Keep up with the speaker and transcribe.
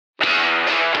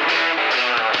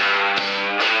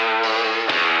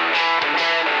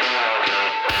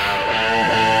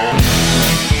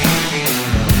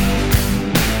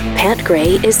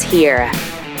Gray is here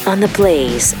on the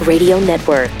Blaze Radio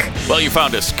Network. Well, you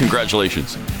found us.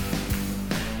 Congratulations.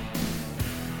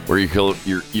 Where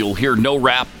you'll hear no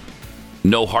rap,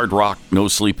 no hard rock, no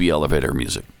sleepy elevator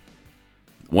music.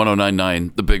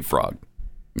 109.9 The Big Frog,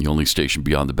 the only station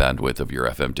beyond the bandwidth of your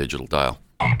FM digital dial.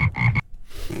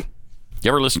 You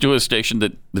ever listen to a station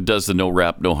that does the no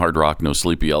rap, no hard rock, no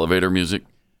sleepy elevator music?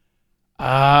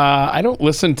 I don't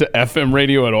listen to FM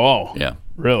radio at all. Yeah.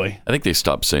 Really? I think they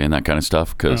stopped saying that kind of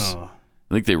stuff because I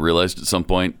think they realized at some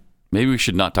point maybe we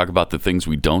should not talk about the things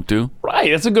we don't do. Right.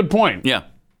 That's a good point. Yeah.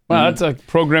 Wow, that's a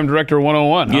program director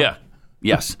 101. Huh? Yeah.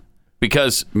 Yes.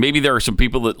 Because maybe there are some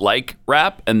people that like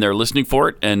rap and they're listening for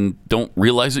it and don't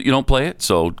realize that you don't play it.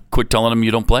 So quit telling them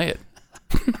you don't play it.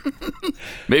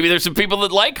 Maybe there's some people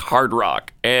that like hard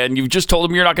rock and you've just told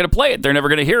them you're not going to play it. They're never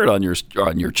going to hear it on your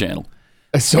channel.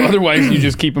 So otherwise, you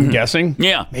just keep them guessing?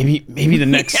 Yeah. Maybe the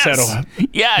next set will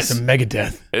Yes. It's a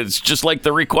Megadeth. It's just like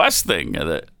the request thing.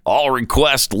 The all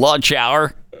request lunch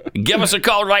hour. Give us a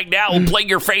call right now. We'll play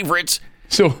your favorites.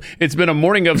 So it's been a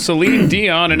morning of Celine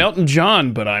Dion and Elton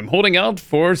John, but I'm holding out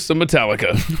for some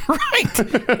Metallica. Right.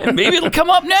 And maybe it'll come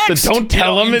up next. So don't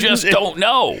tell them. You just don't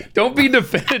know. Don't be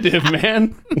definitive,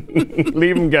 man.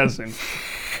 Leave them guessing.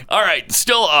 All right.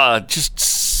 Still just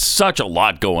such a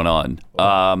lot going on.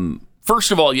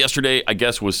 First of all, yesterday, I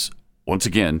guess, was, once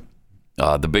again,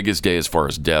 the biggest day as far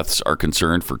as deaths are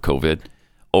concerned for COVID.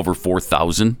 Over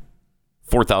 4,000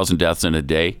 deaths in a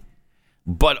day.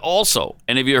 But also,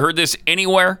 and have you heard this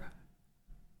anywhere?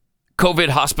 COVID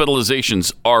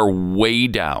hospitalizations are way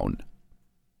down.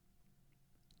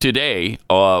 Today,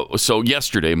 so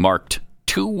yesterday, marked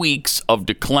 2 weeks of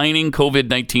declining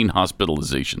COVID-19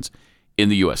 hospitalizations in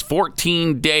the U.S.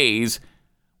 14 days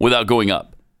without going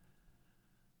up.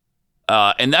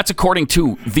 And that's according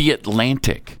to The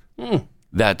Atlantic.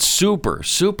 That super,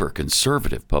 super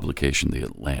conservative publication, The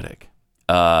Atlantic.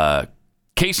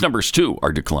 Case numbers, too,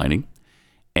 are declining.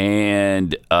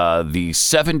 And the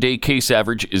 7-day case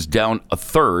average is down a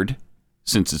third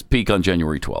since its peak on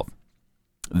January 12th.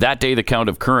 That day, the count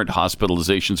of current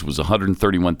hospitalizations was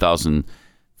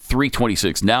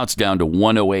 131,326. Now it's down to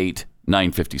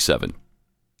 108,957.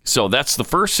 So that's the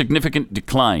first significant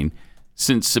decline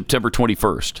since September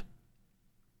 21st.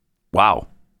 Wow.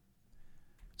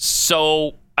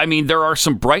 So, I mean, there are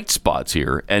some bright spots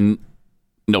here, and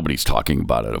nobody's talking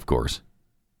about it, of course,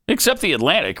 except The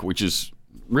Atlantic, which is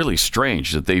really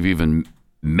strange that they've even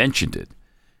mentioned it,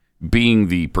 being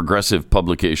the progressive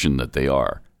publication that they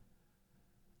are.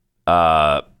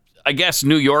 I guess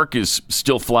New York is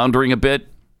still floundering a bit.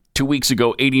 2 weeks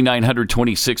ago,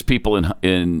 8,926 people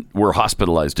were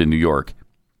hospitalized in New York.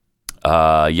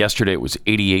 Yesterday, it was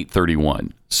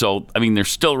 8,831. So, I mean, they're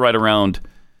still right around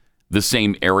the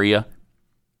same area,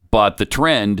 but the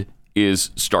trend is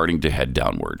starting to head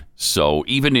downward. So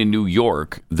even in New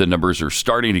York, the numbers are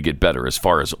starting to get better as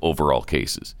far as overall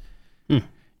cases.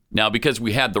 Now, because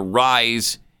we had the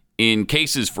rise in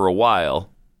cases for a while,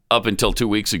 up until 2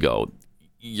 weeks ago,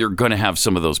 you're going to have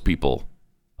some of those people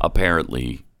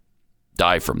apparently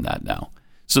die from that now.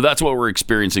 So that's what we're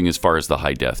experiencing as far as the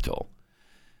high death toll.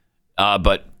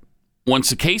 But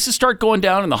once the cases start going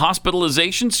down and the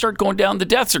hospitalizations start going down, the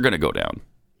deaths are going to go down.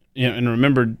 Yeah, and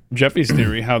remember Jeffy's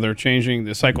theory, how they're changing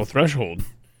the cycle threshold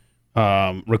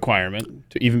requirement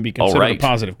to even be considered a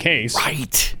positive case.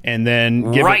 Right. And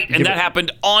then that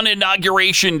happened on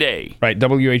Inauguration Day. Right.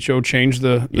 WHO changed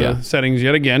the settings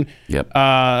yet again. Yep.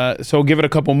 So give it a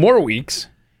couple more weeks,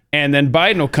 and then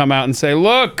Biden will come out and say,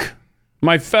 look,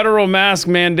 my federal mask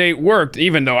mandate worked,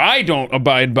 even though I don't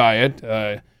abide by it.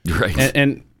 Right.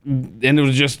 And it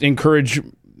will just encourage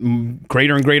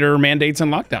greater and greater mandates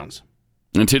and lockdowns.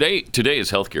 And today is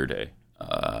Healthcare Day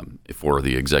for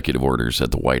the executive orders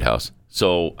at the White House.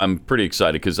 So I'm pretty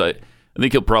excited because I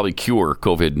think he'll probably cure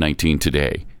COVID-19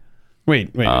 today.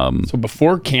 Wait. So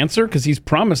before cancer? Because he's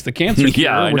promised the cancer cure.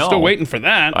 Yeah, We're still waiting for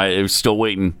that. I was still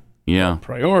waiting. Yeah.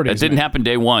 Priorities. That didn't happen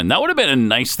day one. That would have been a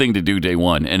nice thing to do day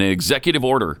one. And an executive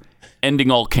order ending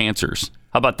all cancers.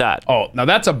 How about that? Oh, now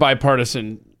that's a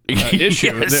bipartisan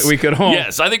issue that we could all...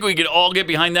 Yes, I think we could all get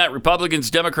behind that.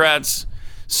 Republicans, Democrats,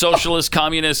 socialists,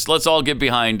 communists, let's all get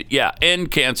behind,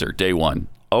 end cancer, day one.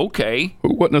 Okay.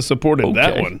 Who wouldn't have supported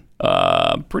that one?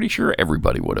 I'm pretty sure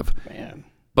everybody would have. Man.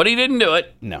 But he didn't do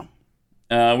it. No.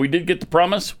 We did get the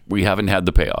promise. We haven't had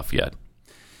the payoff yet.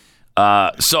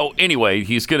 So anyway,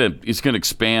 he's gonna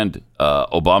expand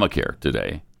Obamacare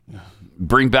today.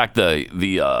 Bring back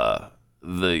the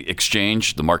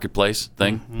exchange, the marketplace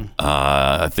thing. Mm-hmm.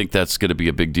 I think that's going to be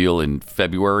a big deal in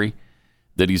February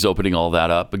that he's opening all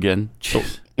that up again. So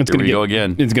it's going to go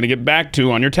again. It's going to get back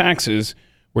to on your taxes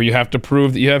where you have to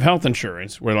prove that you have health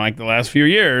insurance, where like the last few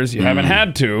years you haven't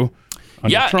had to.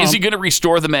 Under Yeah, Trump. is he going to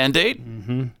restore the mandate?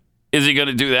 Mm-hmm. Is he going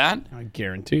to do that? I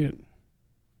guarantee it.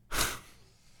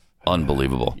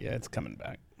 Unbelievable. Yeah, it's coming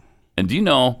back. And do you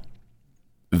know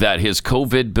that his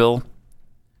COVID bill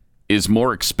is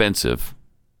more expensive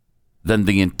than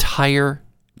the entire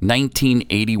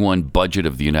 1981 budget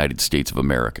of the United States of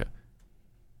America?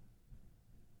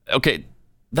 Okay,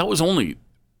 that was only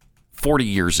 40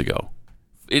 years ago.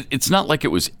 It's not like it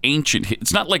was ancient.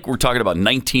 It's not like we're talking about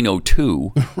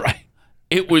 1902. Right.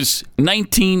 It was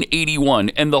 1981,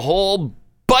 and the whole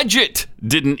budget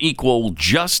didn't equal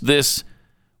just this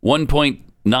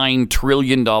 $1.9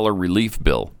 trillion relief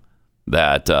bill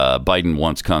that Biden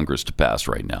wants Congress to pass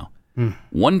right now.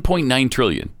 $1.9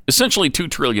 trillion, essentially $2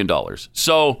 trillion.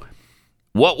 So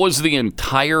what was the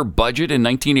entire budget in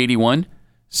 1981?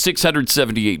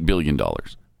 $678 billion.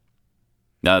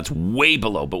 Now, that's way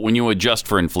below, but when you adjust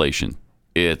for inflation,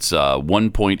 it's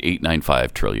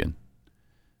 $1.895 trillion.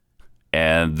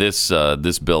 And this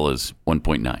bill is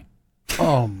 1.9.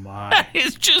 Oh, my.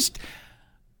 It's just,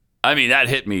 I mean, that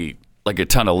hit me like a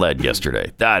ton of lead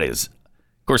yesterday. That is,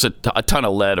 of course, a ton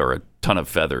of lead or a ton of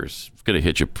feathers is going to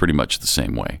hit you pretty much the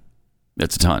same way.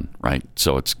 It's a ton, right?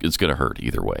 So it's going to hurt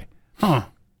either way. Huh.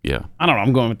 Yeah. I don't know.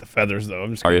 I'm going with the feathers, though.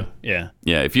 I'm just Are you? Yeah.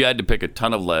 Yeah. If you had to pick a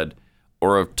ton of lead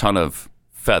or a ton of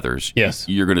feathers, Yes.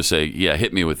 you're going to say, yeah,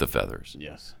 hit me with the feathers.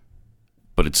 Yes.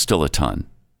 But it's still a ton.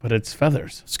 But it's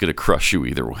feathers. It's going to crush you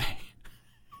either way.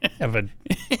 Yeah, but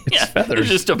it's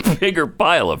feathers. It's just a bigger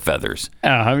pile of feathers.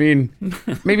 Yeah, I mean,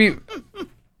 maybe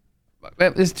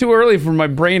it's too early for my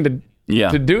brain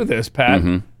to do this, Pat.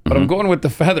 But I'm going with the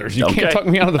feathers. You can't talk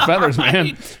me out of the feathers,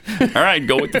 man. All right,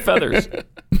 go with the feathers.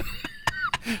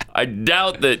 I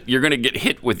doubt that you're going to get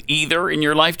hit with either in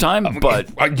your lifetime,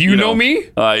 but... Do you know me?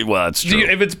 Well, that's true.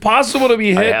 If it's possible to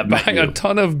be hit have by met you. a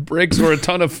ton of bricks or a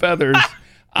ton of feathers,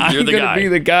 I'm You're the going to guy. be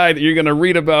the guy that you're going to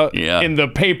read about Yeah. in the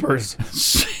papers.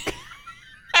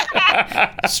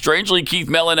 Strangely, Keith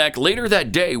Melinek later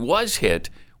that day was hit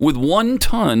with 1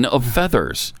 ton of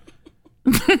feathers.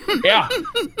 Yeah,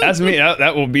 that's me.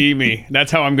 That will be me.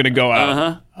 That's how I'm going to go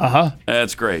out.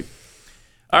 That's great.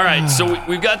 All right, so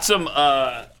we've got some...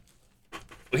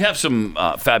 we have some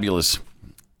fabulous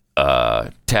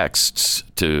texts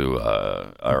to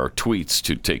or tweets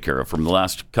to take care of from the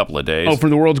last couple of days. Oh, from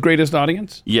the world's greatest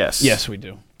audience? Yes. Yes, we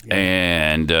do.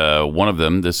 And one of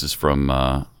them, this is from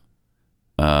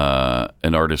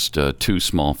an artist too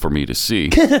small for me to see.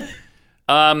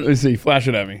 Let's see. Flash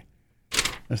it at me.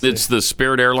 It's the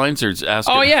Spirit Airlines. There's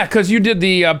asking. Oh, yeah, because you did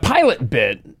the pilot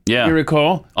bit. Yeah. You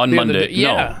recall? On The other Monday. day.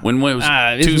 Yeah. No. When was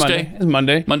It's Tuesday? Monday. It's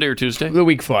Monday. Monday or Tuesday? The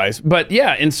week flies. But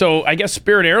yeah, and so I guess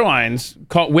Spirit Airlines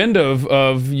caught wind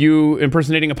of you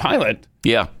impersonating a pilot.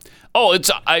 Yeah. Oh, it's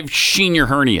I've seen your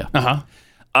hernia.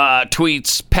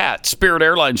 Tweets, Pat, Spirit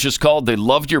Airlines just called. They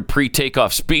loved your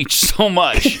pre-takeoff speech so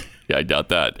much. Yeah, I doubt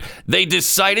that. They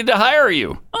decided to hire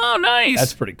you. Oh, nice.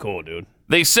 That's pretty cool, dude.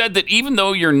 They said that even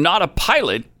though you're not a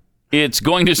pilot, it's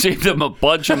going to save them a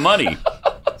bunch of money.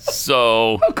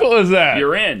 So How cool is that?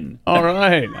 you're in. All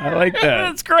right. I like that.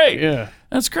 That's great. Yeah.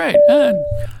 That's great.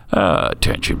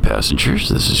 Attention passengers,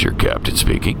 this is your captain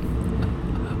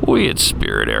speaking. We at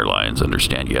Spirit Airlines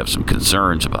understand you have some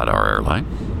concerns about our airline.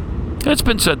 It's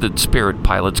been said that Spirit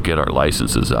pilots get our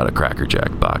licenses out of Cracker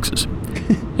Jack boxes.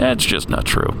 That's just not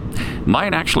true.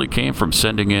 Mine actually came from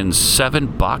sending in 7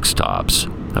 box tops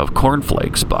of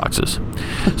cornflakes boxes.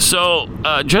 So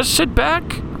just sit back,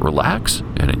 relax,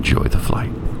 and enjoy the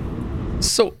flight.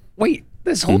 So, wait,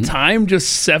 this whole time,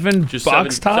 just 7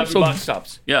 box tops? 7 box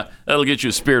tops. Yeah, that'll get you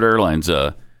a Spirit Airlines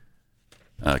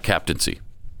captaincy.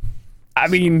 I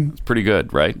mean, Pretty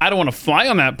good, right? I don't want to fly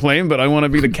on that plane, but I want to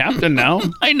be the captain now.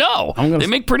 I know. gonna They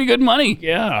make pretty good money.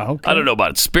 Yeah, okay. I don't know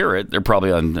about Spirit. They're probably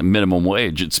on minimum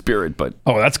wage at Spirit, but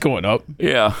Oh, that's going up.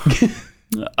 yeah.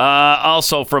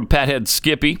 Also from Pathead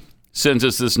Skippy sends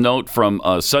us this note from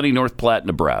sunny North Platte,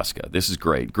 Nebraska. This is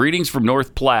great. Greetings from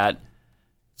North Platte.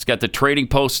 It's got the trading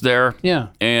post there. Yeah.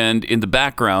 And in the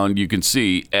background, you can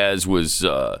see, as was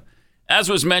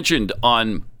mentioned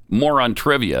on More on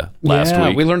Trivia last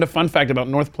week. We learned a fun fact about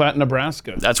North Platte,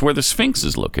 Nebraska. That's where the Sphinx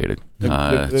is located. Look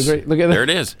at that. There it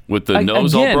is, with the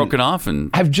nose all broken off. And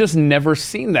I've just never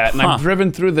seen that, and I've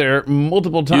driven through there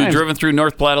multiple times. you've driven through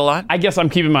North Platte a lot? I guess I'm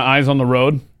keeping my eyes on the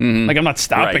road. Like, I'm not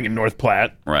stopping Right. in North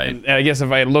Platte. Right. And I guess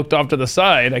if I had looked off to the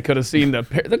side, I could have seen the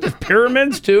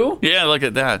pyramids, too. Yeah, look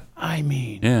at that. I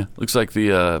mean. Yeah, looks like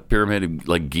the pyramid of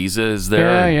like Giza is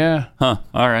there. Yeah. Huh.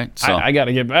 All right. So I got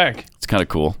to get back. it's kind of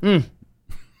cool.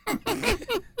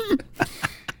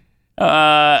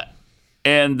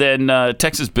 And then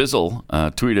Texas Bizzle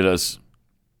tweeted us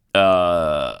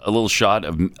a little shot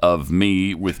of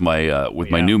me with my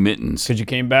my new mittens. Because you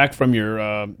came back from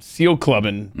your seal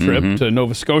clubbing trip to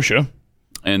Nova Scotia.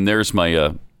 And there's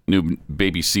my new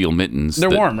baby seal mittens. They're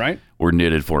warm, right? Were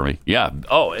knitted for me. Yeah.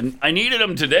 Oh, and I needed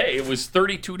them today. It was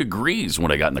 32 degrees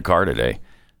when I got in the car today.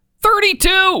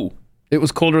 32! It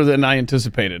was colder than I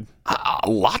anticipated. A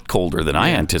lot colder than I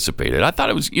anticipated. I thought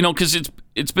it was, because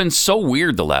it's been so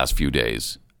weird the last few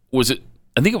days. I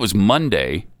think it was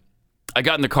Monday. I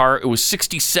got in the car. It was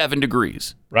 67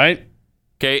 degrees. Right.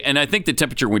 Okay. And I think the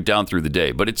temperature went down through the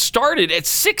day, but it started at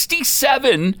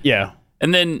 67. Yeah.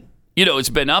 And then, it's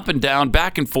been up and down,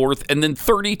 back and forth, and then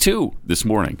 32 this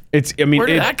morning. Where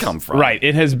did that come from? Right.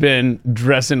 It has been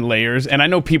dress in layers. And I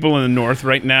know people in the north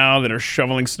right now that are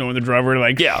shoveling snow in the driveway are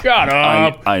like, shut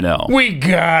up. I know. We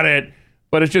got it.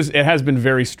 But it has been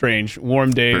very strange.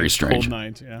 Warm days, very strange. Cold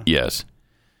nights. Yeah. Yes.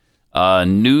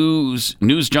 News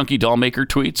Junkie Dollmaker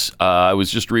tweets. I was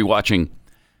just rewatching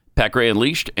Pat Gray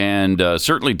Unleashed and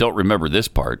certainly don't remember this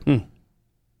part.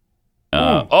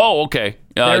 Oh, okay.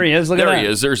 There he is. Look at that. There he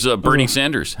is. There's Bernie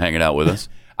Sanders hanging out with us.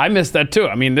 I missed that too.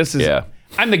 I mean, this is. Yeah.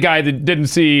 I'm the guy that didn't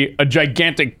see a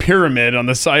gigantic pyramid on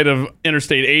the side of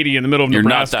Interstate 80 in the middle of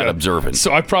Nebraska. You're not that observant.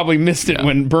 So I probably missed it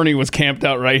when Bernie was camped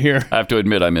out right here. I have to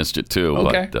admit I missed it too.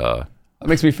 Okay. But, that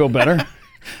makes me feel better.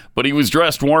 But he was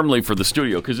dressed warmly for the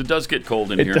studio because it does get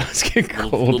cold in here. It does get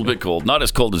cold. A little bit cold. Not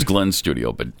as cold as Glenn's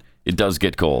studio, but it does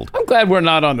get cold. I'm glad we're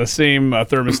not on the same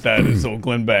thermostat as old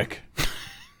Glenn Beck.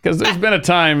 Because there's been a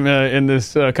time in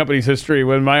this company's history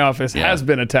when my office has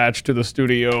been attached to the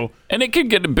studio. And it can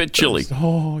get a bit chilly.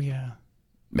 Oh, yeah.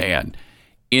 Man,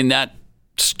 in that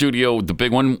studio, the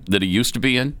big one that he used to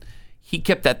be in, he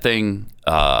kept that thing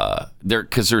there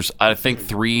because there's, I think,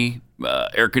 3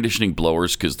 air conditioning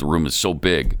blowers because the room is so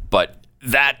big. But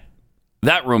that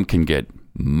room can get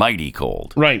mighty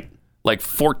cold. Right. Like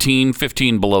 14,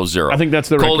 15 below zero. I think that's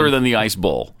the colder than the Ice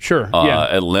Bowl. Sure.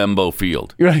 At Lambeau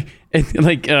Field. You're right.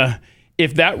 Like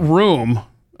if that room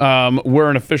were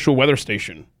an official weather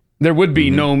station, there would be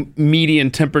no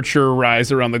median temperature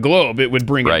rise around the globe. It would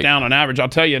bring it down on average. I'll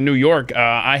tell you, in New York,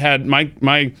 I had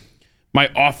my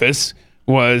office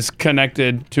was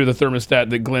connected to the thermostat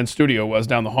that Glenn's studio was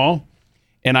down the hall,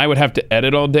 and I would have to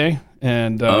edit all day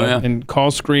and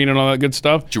call screen and all that good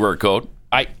stuff. Did you wear a coat?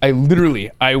 I literally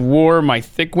wore my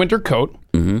thick winter coat.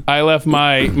 I left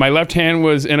my left hand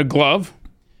was in a glove.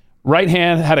 Right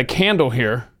hand had a candle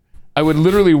here. I would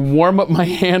literally warm up my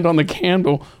hand on the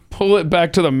candle, pull it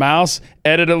back to the mouse,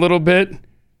 edit a little bit,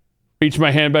 reach my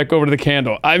hand back over to the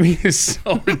candle. I mean, it's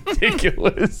so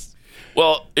ridiculous.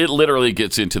 Well, it literally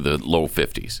gets into the low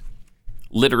 50s.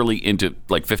 Literally into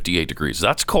like 58 degrees.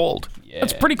 That's cold. Yeah.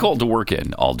 That's pretty cold to work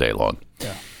in all day long.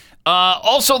 Yeah.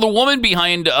 Also, the woman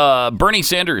behind Bernie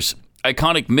Sanders'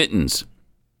 iconic mittens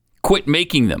quit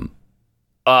making them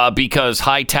because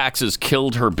high taxes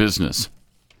killed her business.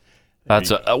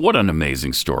 That's what an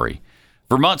amazing story.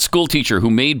 Vermont school teacher who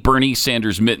made Bernie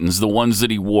Sanders mittens, the ones that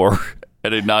he wore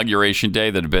at Inauguration Day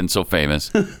that had been so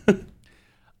famous,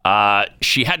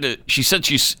 she said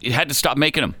she had to stop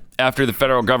making them after the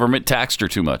federal government taxed her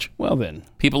too much. Well then.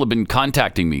 People have been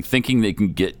contacting me thinking they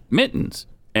can get mittens,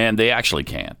 and they actually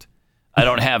can't. I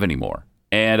don't have any more.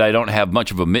 And I don't have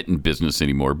much of a mitten business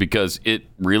anymore because it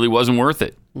really wasn't worth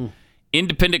it.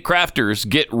 Independent crafters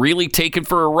get really taken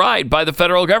for a ride by the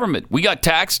federal government. We got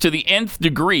taxed to the nth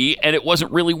degree, and it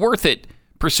wasn't really worth it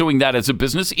pursuing that as a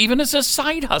business, even as a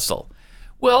side hustle.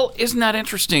 Well, isn't that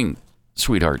interesting,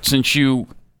 sweetheart, since you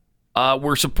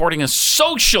were supporting a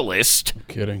socialist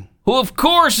who, of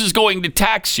course, is going to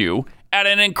tax you at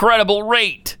an incredible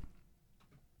rate.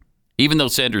 Even though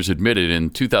Sanders admitted in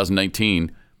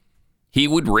 2019 he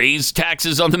would raise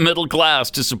taxes on the middle class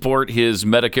to support his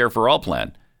Medicare for All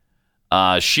plan.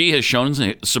 She has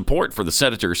shown support for the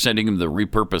senator, sending him the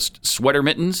repurposed sweater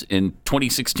mittens in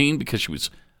 2016 because she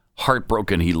was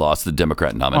heartbroken he lost the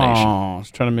Democrat nomination. Oh, I was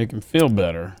trying to make him feel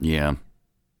better. Yeah.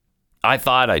 I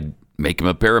thought I'd make him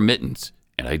a pair of mittens,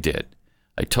 and I did.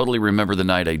 I totally remember the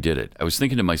night I did it. I was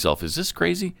thinking to myself, is this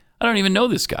crazy? I don't even know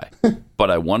this guy.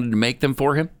 But I wanted to make them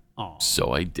for him,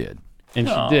 so I did. And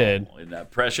she did. Isn't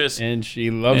that precious? And she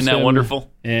loves him. Isn't that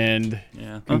wonderful? And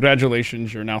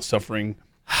congratulations, you're now suffering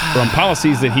from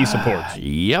policies that he supports.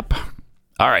 Yep.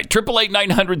 All right,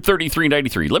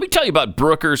 888-900-3393. Let me tell you about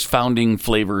Brooker's Founding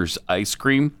Flavors ice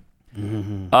cream.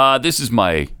 This is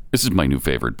my new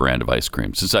favorite brand of ice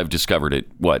cream since I've discovered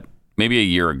it, maybe a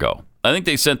year ago. I think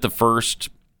they sent the first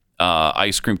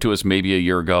ice cream to us maybe a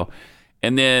year ago.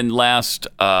 And then last,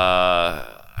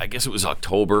 I guess it was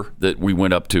October, that we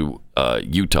went up to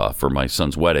Utah for my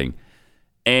son's wedding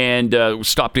and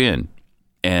stopped in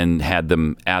and had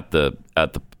them at the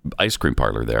ice cream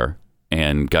parlor there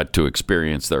and got to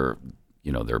experience their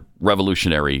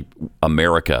revolutionary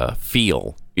America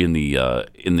feel in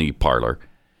the parlor.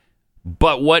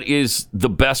 But what is the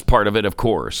best part of it, of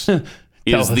course,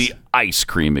 is the ice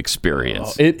cream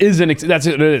experience. It is that's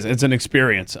it. It is. It's an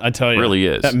experience. I tell you, it really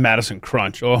is. That Madison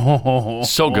Crunch.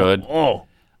 So good.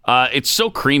 It's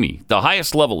so creamy. The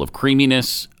highest level of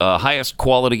creaminess, highest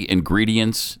quality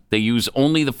ingredients. They use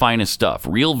only the finest stuff.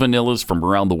 Real vanillas from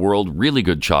around the world. Really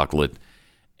good chocolate,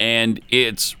 and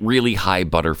it's really high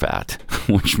butterfat,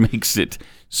 which makes it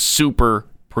super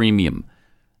premium.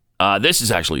 This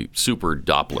is actually super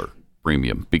Doppler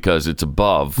premium because it's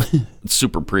above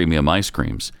super premium ice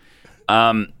creams.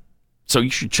 So you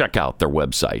should check out their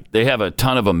website. They have a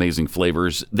ton of amazing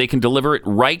flavors. They can deliver it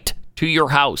right to your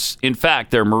house. In fact,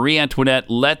 their Marie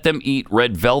Antoinette Let Them Eat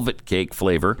Red Velvet Cake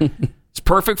flavor. It's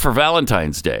perfect for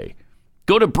Valentine's Day.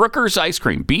 Go to Brooker's Ice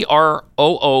Cream, BROOKERS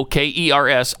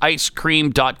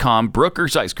icecream.com,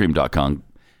 brookersicecream.com.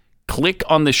 Click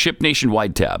on the Ship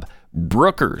Nationwide tab,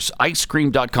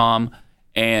 brookersicecream.com,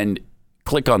 and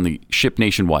click on the Ship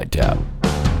Nationwide tab.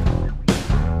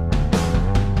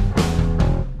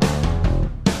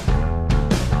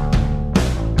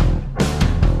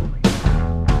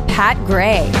 Pat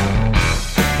Gray.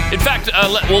 In fact,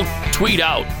 we'll tweet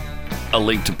out a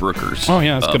link to Brooker's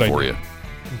that's a good for idea.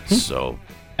 you. So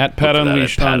at Pat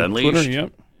Unleashed Pat on Unleashed. Twitter.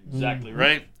 Yep. Exactly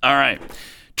right. All right.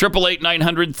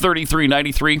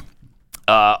 888-900-3393.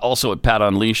 Also at Pat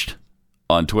Unleashed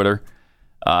on Twitter.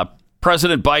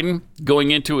 President Biden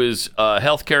going into his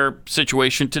healthcare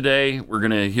situation today. We're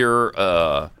going to hear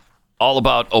all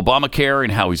about Obamacare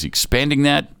and how he's expanding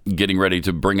that, getting ready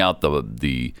to bring out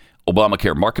the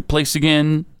Obamacare marketplace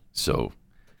again. So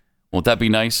won't that be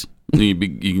nice? You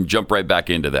can jump right back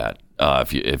into that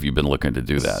if you've been looking to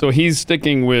do that. So he's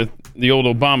sticking with the old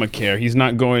Obamacare. He's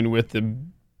not going with the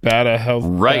Bata Health.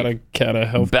 Right. Bata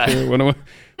Healthcare. What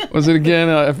was it again?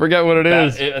 I forget what it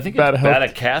is. I think it's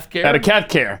Bata Cath Care. Bata Cath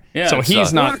Care. Yeah, so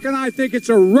he's not. Mark and I think it's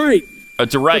a right.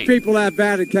 It's a right. For people to have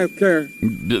Bata Cath Care.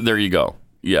 There you go.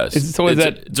 Yes.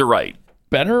 It's a right.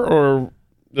 Better or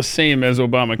the same as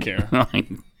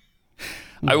Obamacare?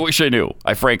 I wish I knew.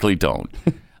 I frankly don't.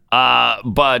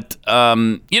 But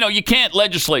you can't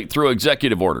legislate through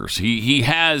executive orders. He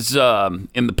has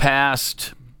in the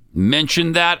past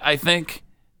mentioned that, I think,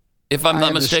 if I'm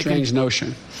not mistaken. I have a strange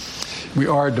notion. We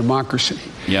are a democracy.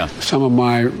 Yeah. Some of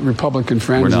my Republican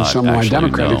friends and some of my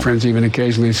Democratic friends even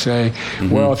occasionally say,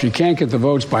 well, if you can't get the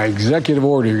votes by executive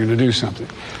order, you're going to do something.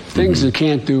 Things you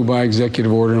can't do by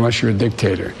executive order unless you're a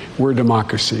dictator. We're a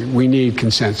democracy. We need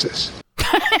consensus.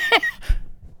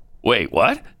 Wait,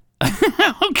 what?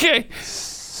 Okay.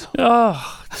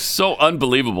 Oh, so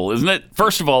unbelievable, isn't it?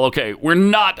 First of all, okay, we're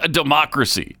not a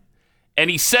democracy. And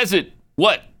he says it,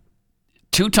 what,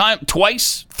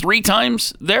 twice, 3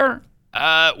 times there?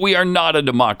 We are not a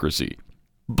democracy.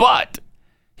 But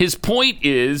his point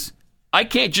is, I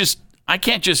can't just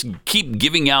keep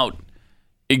giving out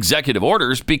executive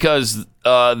orders because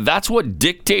that's what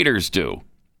dictators do.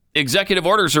 Executive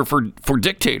orders are for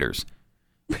dictators.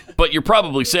 But you're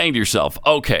probably saying to yourself,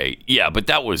 okay, yeah, but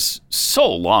that was so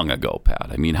long ago, Pat.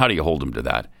 I mean, how do you hold him to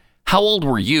that? How old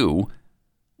were you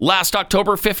last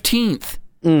October 15th?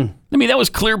 I mean, that was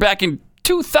clear back in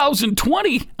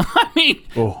 2020. I mean,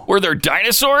 were there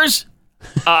dinosaurs?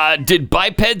 Did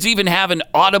bipeds even have an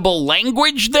audible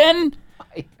language then?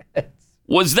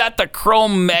 Was that the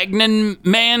Cro-Magnon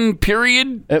man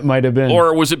period? It might have been.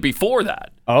 Or was it before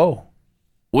that? Oh.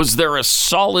 Was there a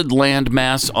solid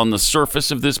landmass on the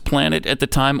surface of this planet at the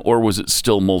time, or was it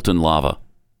still molten lava?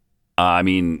 I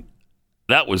mean,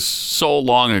 that was so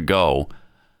long ago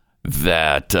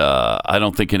that I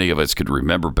don't think any of us could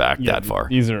remember back that far.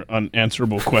 These are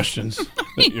unanswerable questions.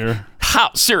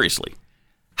 Seriously,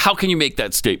 how can you make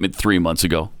that statement 3 months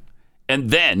ago and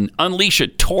then unleash a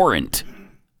torrent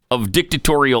of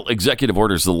dictatorial executive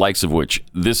orders, the likes of which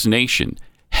this nation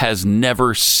has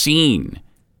never seen?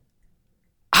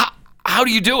 How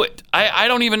do you do it? I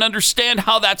don't even understand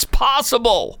how that's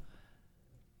possible.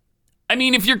 I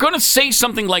mean, if you're going to say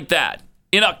something like that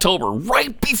in October,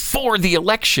 right before the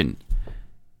election,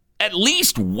 at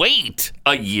least wait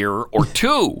a year or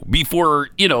two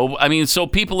before, so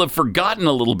people have forgotten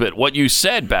a little bit what you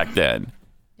said back then.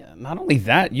 Yeah, not only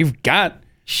that, you've got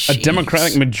a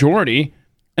Democratic majority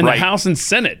in the House and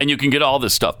Senate. And you can get all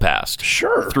this stuff passed.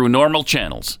 Sure. Through normal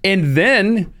channels. And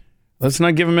then, let's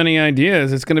not give them any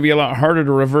ideas. It's going to be a lot harder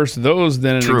to reverse those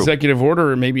than an executive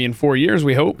order maybe in 4 years,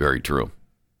 we hope. Very true.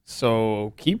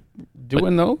 So keep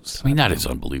doing those. I mean, that is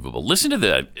unbelievable. Listen to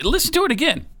that. Listen to it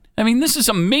again. I mean, this is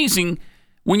amazing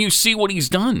when you see what he's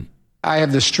done. I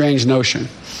have this strange notion.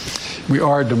 We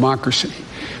are a democracy.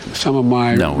 Some of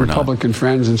my Republican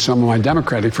friends and some of my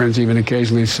Democratic friends even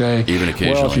occasionally say,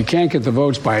 well, if you can't get the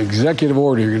votes by executive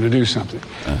order, you're going to do something.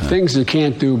 Things you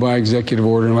can't do by executive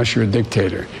order unless you're a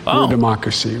dictator. We're a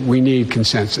democracy. We need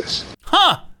consensus.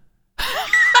 Huh.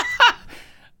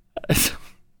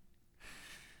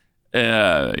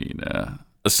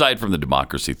 Aside from the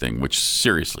democracy thing, which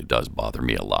seriously does bother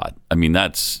me a lot. I mean,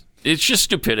 it's just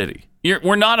stupidity.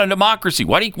 We're not a democracy.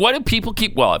 Why do people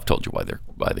keep? Well, I've told you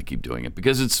why they keep doing it,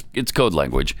 because it's code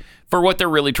language for what they're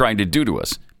really trying to do to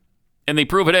us, and they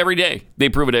prove it every day. They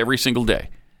prove it every single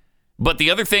day. But the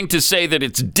other thing to say that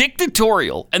it's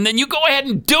dictatorial, and then you go ahead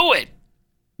and do it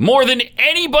more than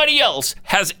anybody else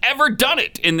has ever done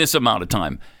it in this amount of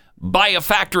time by a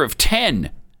factor of 10,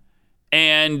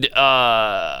 and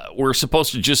we're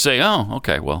supposed to just say, oh,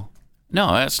 okay, well,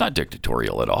 no, that's not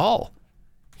dictatorial at all.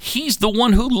 He's the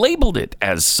one who labeled it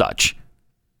as such.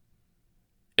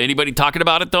 Anybody talking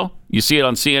about it, though? You see it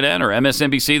on CNN or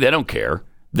MSNBC, they don't care.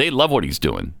 They love what he's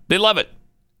doing. They love it.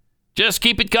 Just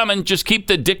keep it coming. Just keep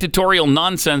the dictatorial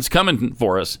nonsense coming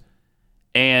for us.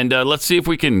 And let's see if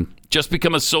we can just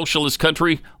become a socialist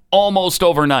country almost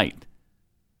overnight.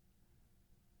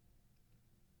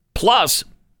 Plus,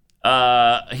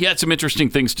 he had some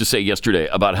interesting things to say yesterday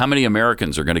about how many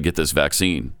Americans are going to get this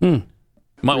vaccine.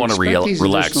 Might want to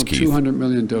relax, Keith. 200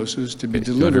 million doses to be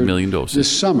delivered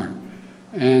this summer.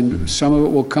 And some of it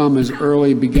will come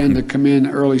begin to come in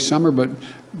early summer, but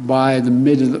by the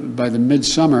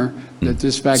midsummer, that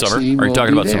this vaccine will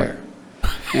be there.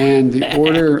 And the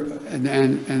order, and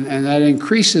that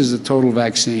increases the total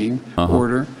vaccine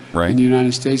order in the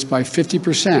United States by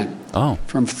 50%.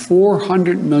 From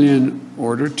 400 million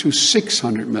order to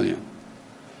 600 million.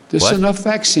 This is enough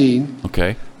vaccine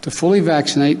to fully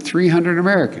vaccinate 300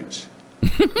 Americans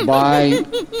by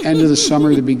end of the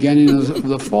summer, the beginning of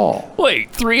the fall.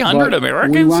 Wait, 300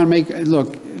 Americans? We want to make,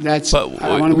 look, that's, I want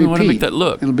to repeat. Want to make that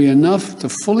look. It'll be enough to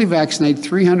fully vaccinate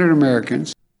 300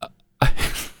 Americans.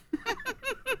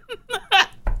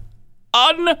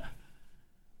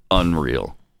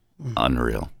 Unreal.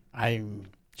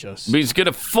 He's going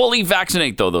to fully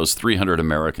vaccinate, though, those 300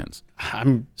 Americans.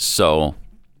 So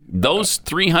those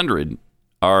 300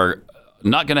 are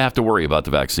not going to have to worry about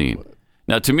the vaccine.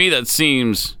 Now, to me, that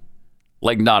seems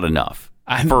like not enough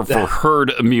for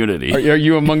herd immunity. Are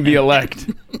you among the elect?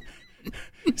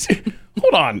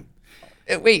 Hold on.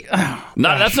 Wait.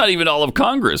 That's not even all of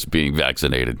Congress being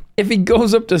vaccinated. If he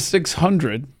goes up to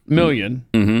 600 million,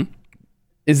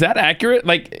 is that accurate?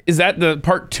 Like, is that the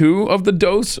part 2 of the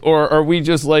dose? Or are we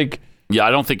just like... Yeah,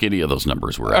 I don't think any of those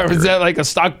numbers were accurate. Or is that like a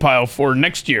stockpile for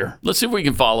next year? Let's see if we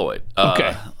can follow it.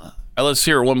 Okay. Let's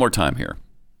hear it one more time here.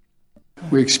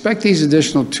 We expect these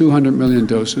additional 200 million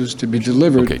doses to be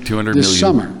delivered this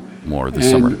summer. More this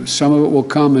summer. Some of it will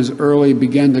come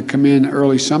begin to come in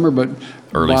early summer, but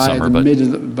by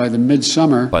the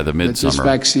midsummer, this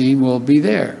vaccine will be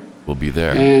there.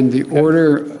 And the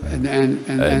order, and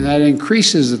that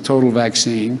increases the total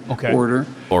vaccine order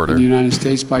in the United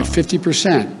States by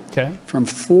 50%. From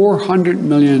 400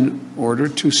 million order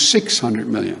to 600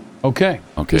 million. Okay,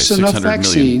 this is enough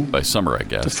vaccine by summer, I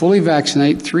guess, to fully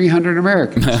vaccinate 300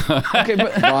 Americans.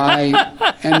 By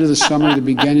end of the summer, the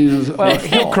beginning of the fall.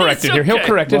 He'll correct it here. He'll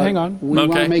correct it. Hang on. We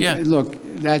want to make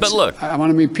look. I want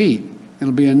to repeat.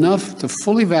 It'll be enough to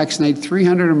fully vaccinate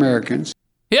 300 Americans.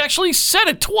 He actually said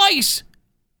it twice.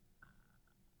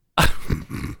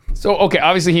 So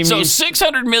obviously he means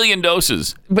 600 million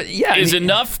doses. But is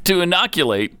enough to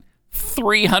inoculate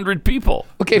 300 people.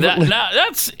 Okay,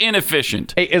 that's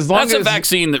inefficient. Hey, that's a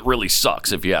vaccine that really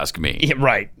sucks, if you ask me. Yeah,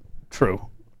 right. True.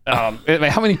 How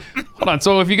many? Hold on.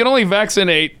 So if you can only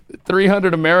vaccinate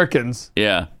 300 Americans,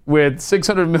 with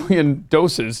 600 million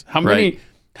doses, how many?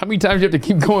 How many times do you have to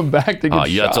keep going back to get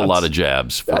shots? That's a lot of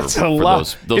jabs. That's a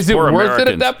lot. Those Is it poor worth Americans.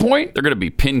 it at that point? They're going to be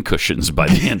pin cushions by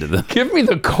the end of the. Give me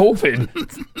the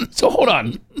COVID. So hold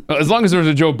on. As long as there's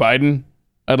a Joe Biden,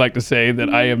 I'd like to say that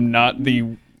I am not the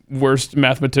worst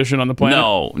mathematician on the planet.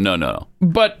 No.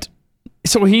 But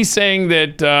so he's saying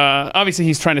that obviously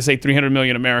he's trying to say 300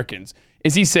 million Americans.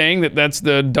 Is he saying that that's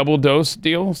the double dose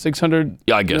deal? 600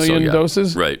 million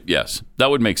doses? Right. Yes, that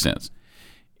would make sense.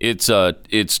 It's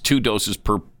 2 doses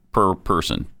per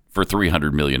person for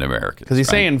 300 million Americans. Because he's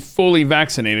saying fully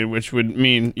vaccinated, which would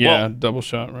mean double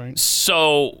shot, right?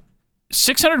 So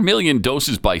 600 million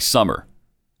doses by summer,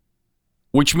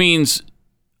 which means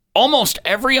almost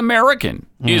every American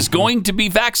is going to be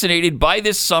vaccinated by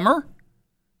this summer.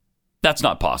 That's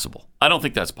not possible. I don't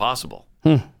think that's possible.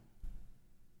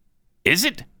 Is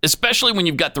it? Especially when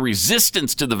you've got the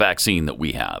resistance to the vaccine that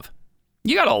we have.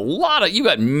 You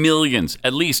got millions,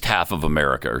 at least half of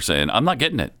America are saying, I'm not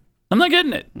getting it. I'm not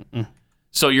getting it. Mm-mm.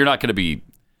 So you're not going to be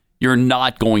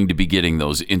getting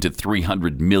those into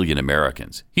 300 million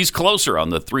Americans. He's closer on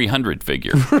the 300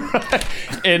 figure.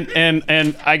 Right.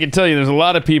 And I can tell you there's a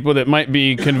lot of people that might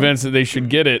be convinced that they should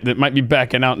get it, that might be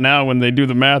backing out now when they do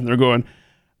the math and they're going,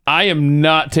 I am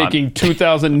not taking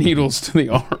 2,000 needles to the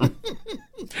arm.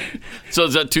 So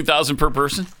is that 2,000 per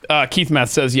person? Keith Math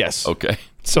says yes. Okay.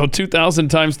 So 2,000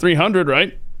 times 300,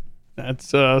 right? That's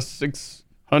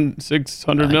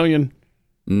 600 million.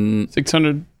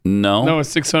 600. No, it's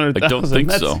 600,000. I don't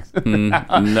think so.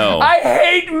 No. I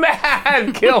hate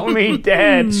math. Kill me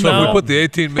dead. So if we put the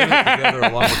 18 minutes together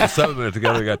along with the 7 minutes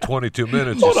together, you got 22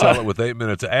 minutes. You sell it with 8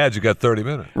 minutes of ads, you got 30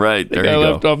 minutes. Right, there you go. I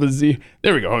left off a Z.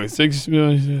 There we go. Okay, 6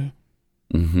 million.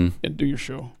 Yeah, do your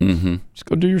show. Just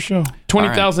go do your show.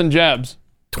 20,000 jabs.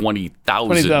 20,000.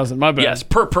 20,000, my bad. Yes,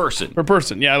 per person. Per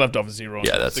person. Yeah, I left off a zero.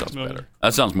 Yeah, that sounds better.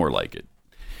 That sounds more like it.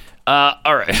 All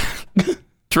right.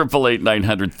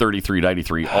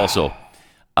 888-900-3393. Also,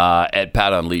 at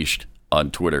Pat Unleashed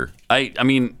on Twitter. I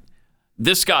mean,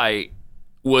 this guy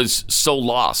was so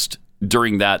lost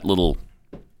during that little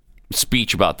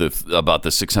speech about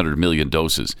the 600 million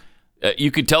doses.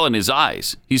 You could tell in his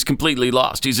eyes. He's completely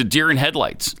lost. He's a deer in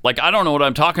headlights. Like, I don't know what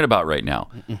I'm talking about right now.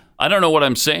 I don't know what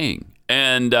I'm saying.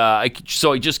 And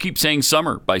so I just keep saying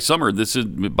summer. By summer, this is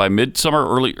by midsummer,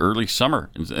 early summer.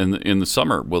 In the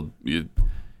summer,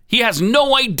 he has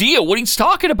no idea what he's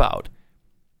talking about.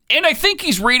 And I think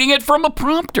he's reading it from a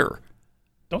prompter.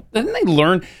 Didn't they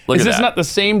learn? Is this not the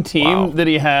same team that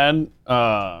he had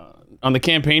on the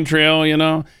campaign trail, you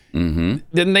know? Mm-hmm.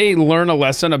 Didn't they learn a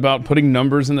lesson about putting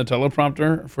numbers in the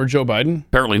teleprompter for Joe Biden?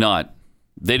 Apparently not.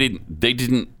 They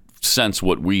didn't sense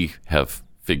what we have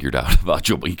figured out about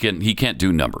Joe Biden. He can't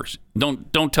do numbers.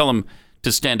 Don't tell him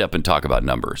to stand up and talk about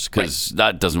numbers, because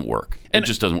that doesn't work. It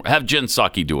just doesn't work. Have Jen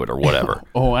Psaki do it or whatever.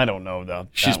 I don't know though.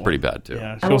 She's pretty bad too.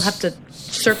 Yeah, I will have to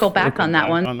circle back on that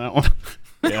one.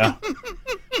 Yeah.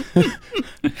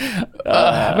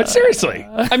 But seriously,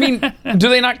 I mean, do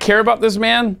they not care about this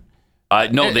man?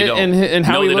 No, they don't. And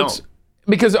how he looks. Don't.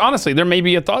 Because honestly, there may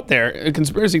be a thought there, a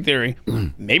conspiracy theory.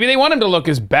 Maybe they want him to look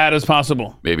as bad as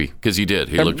possible. Maybe, because he did.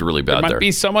 He looked really bad there. There might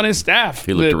be some on his staff.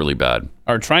 He looked really bad.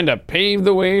 Are trying to pave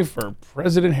the way for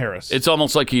President Harris. It's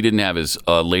almost like he didn't have his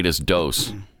latest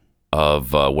dose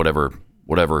of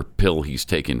whatever pill he's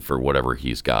taken for whatever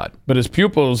he's got. But his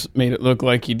pupils made it look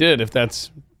like he did, if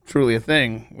that's truly a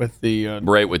thing with the...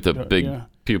 right, with the big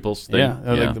pupils thing. Yeah,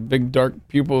 like the big dark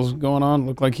pupils going on.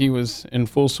 Looked like he was in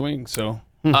full swing, so...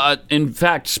 In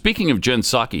fact, speaking of Jen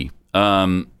Psaki,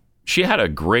 she had a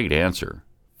great answer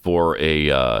for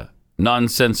a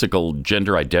nonsensical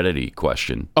gender identity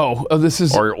question. This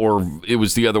is... Or it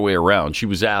was the other way around. She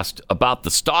was asked about the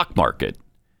stock market.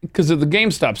 Because of the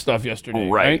GameStop stuff yesterday,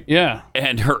 right? Yeah.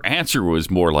 And her answer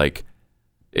was more like,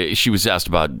 she was asked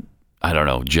about, I don't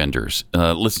know, genders.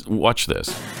 Listen, watch this.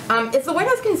 Is the White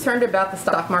House concerned about the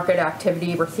stock market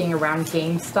activity we're seeing around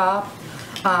GameStop?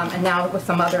 And now with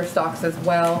some other stocks as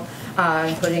well,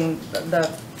 including the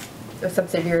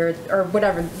subsidiary or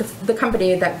whatever, the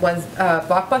company that was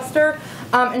Blockbuster.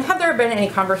 And have there been any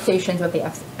conversations with the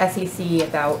SEC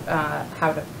about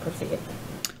how to proceed?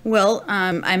 Well,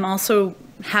 I'm also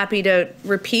happy to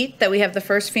repeat that we have the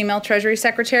first female Treasury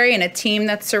Secretary and a team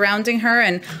that's surrounding her,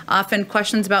 and often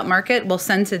questions about market we'll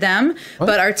send to them. What?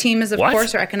 But our team is, of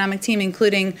course, our economic team,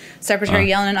 including Secretary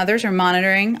Yellen and others, are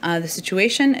monitoring the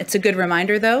situation. It's a good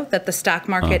reminder, though, that the stock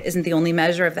market isn't the only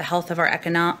measure of the health of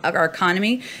our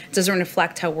economy. It doesn't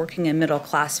reflect how working and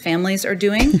middle-class families are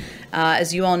doing.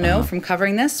 As you all know from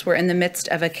covering this, we're in the midst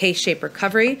of a K-shaped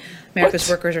recovery. America's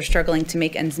workers are struggling to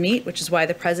make ends meet, which is why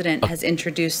the president has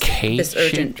introduced this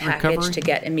urgent package to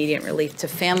get immediate relief to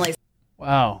families.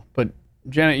 Wow. But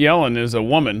Janet Yellen is a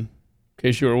woman, in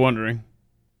case you were wondering.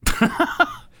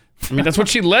 I mean, that's what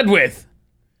she led with.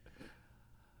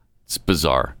 It's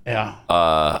bizarre.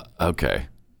 Yeah. Okay.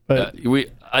 But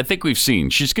I think we've seen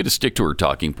she's going to stick to her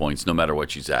talking points no matter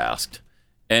what she's asked.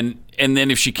 And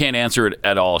then if she can't answer it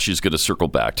at all, she's going to circle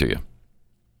back to you.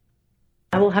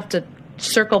 I will have to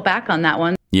circle back on that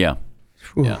one. Yeah.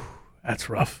 Whew, yeah. That's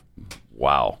rough.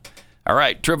 Wow. All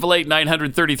right.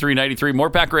 888-900-3393.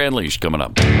 More Pat Gray Unleashed coming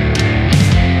up. Pat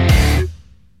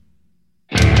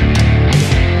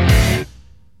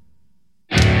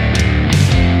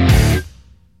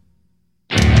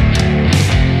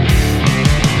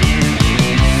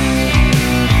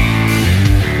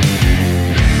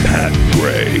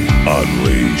Gray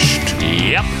Unleashed.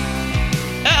 Yep.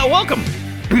 Welcome.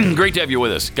 Great to have you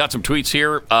with us. Got some tweets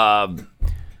here.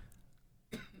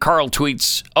 Carl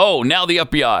tweets, now the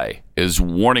FBI is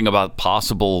warning about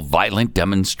possible violent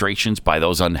demonstrations by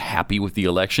those unhappy with the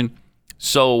election.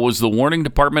 So was the warning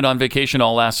department on vacation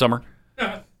all last summer?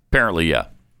 Apparently, yeah.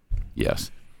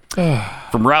 Yes.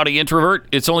 From Rowdy Introvert,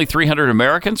 it's only 300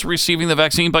 Americans receiving the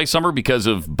vaccine by summer because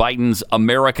of Biden's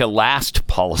America Last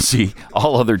policy.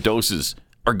 All other doses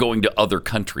are going to other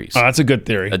countries. Oh, that's a good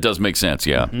theory. That does make sense,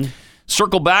 yeah. Mm-hmm.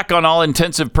 Circle back on all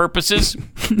intensive purposes.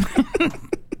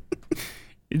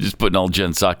 You're just putting all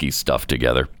Jen Psaki's stuff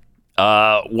together.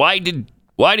 Why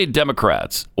did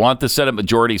Democrats want the Senate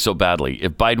majority so badly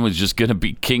if Biden was just going to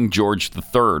be King George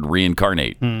III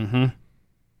reincarnate? Mm-hmm.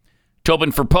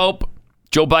 Tobin for Pope.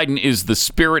 Joe Biden is the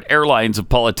Spirit Airlines of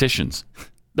politicians.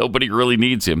 Nobody really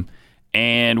needs him.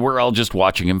 And we're all just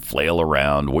watching him flail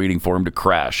around, waiting for him to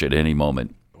crash at any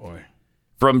moment. Boy.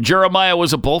 From Jeremiah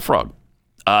was a bullfrog.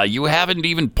 You haven't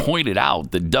even pointed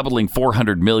out that doubling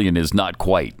 400 million is not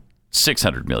quite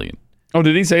 600 million. Oh,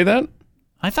 did he say that?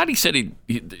 I thought he said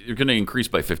you're going to increase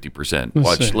by 50%.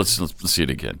 Let's see it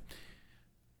again.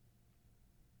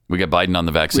 We got Biden on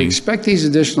the vaccine. We expect these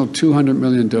additional 200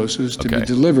 million doses to be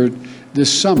delivered this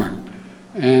summer.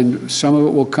 And some of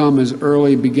it will come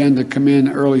begin to come in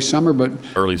early summer, but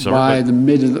by the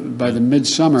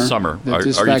midsummer, that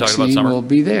this vaccine will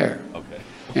be there. Okay.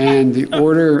 And the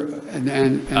order,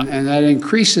 and that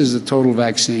increases the total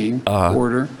vaccine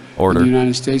order in the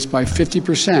United States by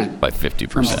 50%. By 50%.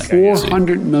 From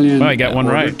 400 million I got one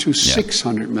right. to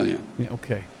 600 million. Yeah,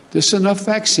 okay. This is enough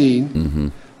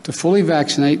vaccine to fully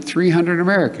vaccinate 300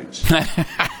 Americans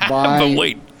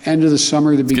by end of the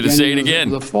summer, the beginning of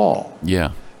the fall.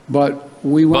 Yeah. But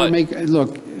we want to make,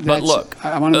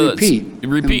 I want to repeat.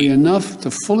 It'll be enough to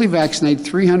fully vaccinate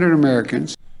 300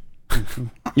 Americans.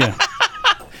 Yeah.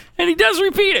 And he does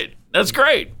repeat it. That's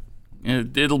great.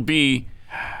 It'll be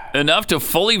enough to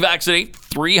fully vaccinate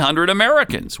 300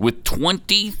 Americans with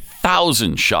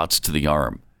 20,000 shots to the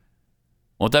arm.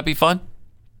 Won't that be fun?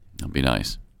 That'll be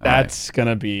nice. That's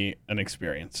gonna be an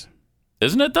experience,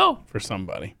 isn't it? Though for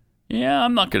somebody. Yeah,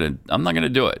 I'm not gonna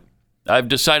do it. I've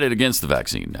decided against the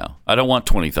vaccine now. I don't want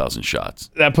 20,000 shots.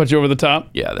 That puts you over the top.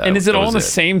 Yeah. And is it all in the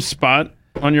same spot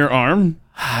on your arm?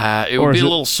 It would be a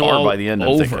little sore by the end.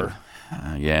 I'm thinking.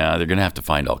 Yeah, they're gonna have to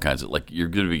find all kinds of you're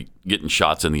gonna be getting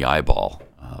shots in the eyeball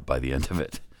by the end of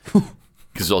it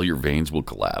because all your veins will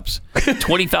collapse.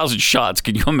 20,000 shots.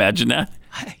 Can you imagine that?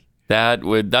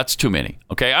 That's too many.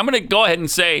 Okay, I'm going to go ahead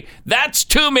and say that's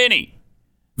too many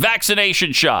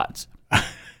vaccination shots.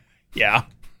 Yeah.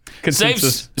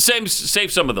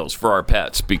 Save some of those for our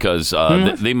pets because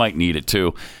they might need it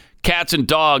too. Cats and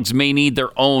dogs may need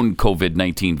their own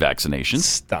COVID-19 vaccinations.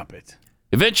 Stop it.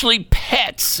 Eventually,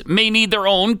 pets may need their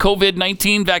own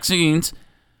COVID-19 vaccines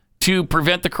to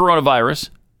prevent the coronavirus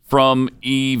from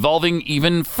evolving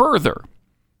even further.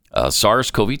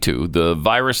 SARS-CoV-2, the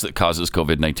virus that causes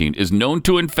COVID-19, is known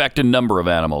to infect a number of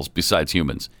animals besides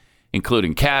humans,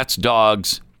 including cats,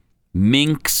 dogs,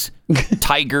 minks,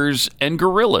 tigers, and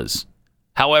gorillas.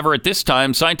 However, at this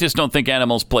time, scientists don't think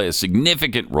animals play a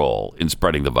significant role in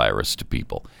spreading the virus to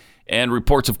people. And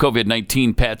reports of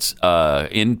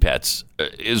COVID-19 in pets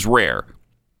is rare.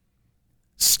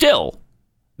 Still,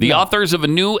 the authors of a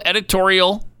new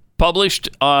editorial published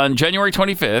on January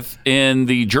 25th in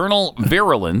the journal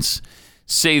Virulence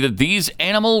say that these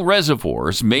animal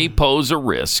reservoirs may pose a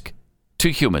risk to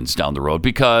humans down the road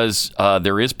because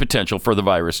there is potential for the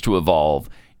virus to evolve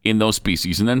in those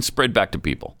species and then spread back to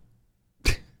people.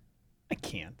 I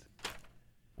can't.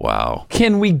 Wow.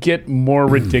 Can we get more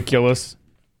ridiculous?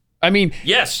 I mean,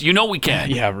 yes, we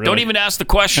can. Yeah, really. Don't even ask the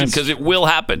question because it will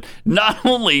happen. Not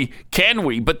only can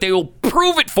we, but they will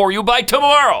prove it for you by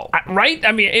tomorrow. Right?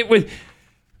 I mean, it was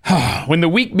when the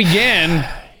week began,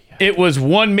 it was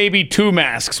 1, maybe 2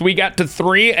 masks. We got to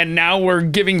 3, and now we're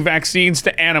giving vaccines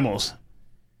to animals.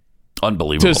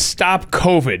 Unbelievable. To stop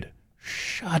COVID.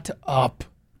 Shut up.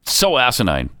 So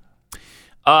asinine.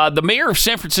 The mayor of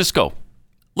San Francisco,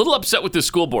 a little upset with the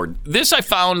school board. This I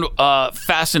found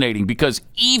fascinating because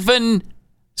even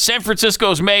San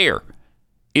Francisco's mayor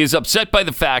is upset by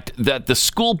the fact that the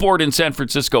school board in San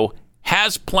Francisco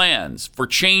has plans for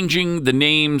changing the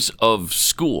names of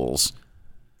schools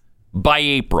by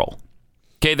April.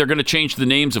 Okay, they're going to change the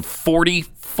names of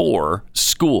 44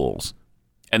 schools.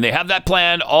 And they have that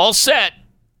plan all set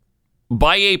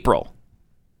by April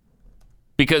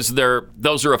because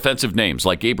those are offensive names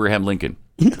like Abraham Lincoln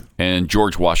and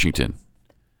George Washington.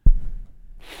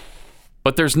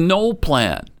 But there's no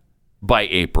plan by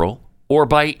April or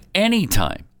by any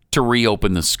time to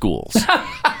reopen the schools.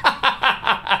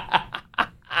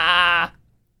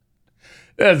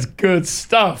 That's good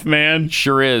stuff, man.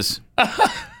 Sure is.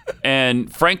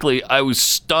 And frankly, I was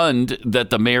stunned that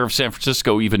the mayor of San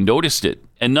Francisco even noticed it.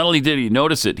 And not only did he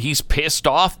notice it, he's pissed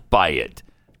off by it.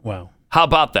 Wow. How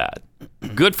about that?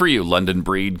 Good for you, London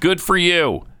Breed. Good for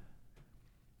you.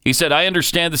 He said, I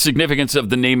understand the significance of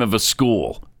the name of a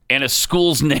school, and a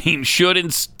school's name should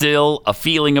instill a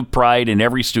feeling of pride in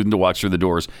every student who walks through the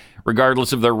doors,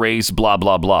 regardless of their race, blah,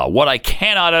 blah, blah. What I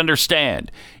cannot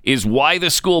understand is why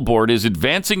the school board is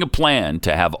advancing a plan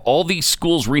to have all these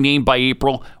schools renamed by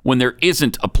April when there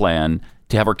isn't a plan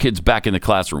to have our kids back in the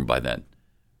classroom by then.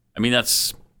 I mean,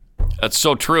 that's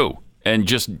so true and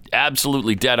just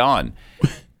absolutely dead on.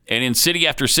 And in city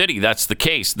after city, that's the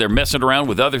case. They're messing around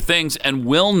with other things and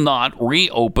will not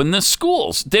reopen the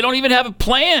schools. They don't even have a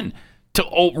plan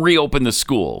to reopen the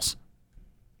schools.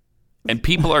 And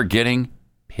people are getting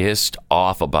pissed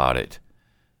off about it.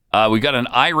 We got an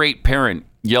irate parent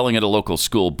yelling at a local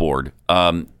school board.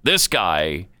 This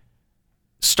guy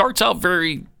starts out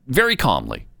very, very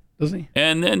calmly. Does he?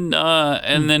 And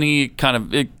then he kind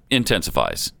of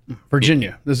intensifies.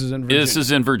 Virginia. This is in Virginia. This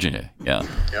is in Virginia. Yeah.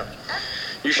 Yep.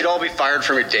 You should all be fired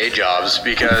from your day jobs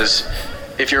because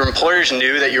if your employers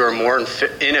knew that you were more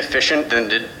inefficient than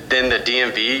the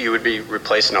DMV, you would be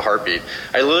replaced in a heartbeat.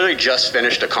 I literally just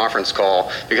finished a conference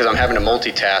call because I'm having to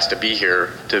multitask to be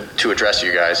here to address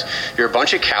you guys. You're a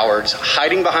bunch of cowards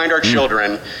hiding behind our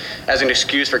children as an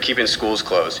excuse for keeping schools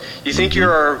closed. You think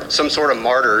you're some sort of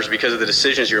martyrs because of the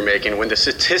decisions you're making when the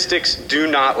statistics do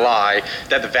not lie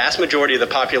that the vast majority of the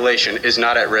population is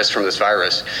not at risk from this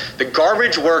virus. The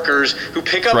garbage workers who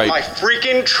pick up my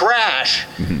freaking trash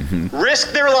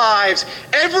risk their lives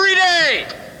every day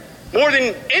more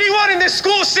than anyone in this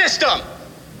school system.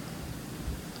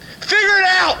 Figure it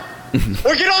out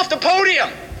or get off the podium.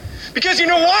 Because you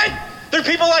know what? There are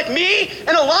people like me and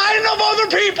a line of other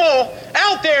people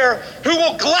out there who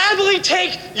will gladly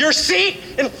take your seat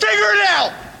and figure it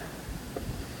out.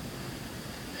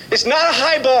 It's not a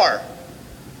high bar.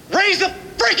 Raise the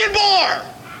freaking bar.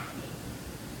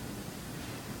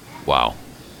 Wow.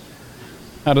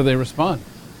 How do they respond?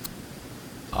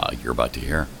 You're about to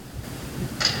hear.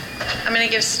 I'm going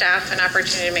to give staff an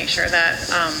opportunity to make sure that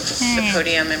the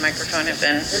podium and microphone have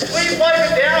been. Please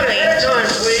wipe it down ahead of time,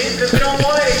 please, because we don't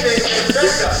want anything to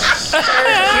infect us.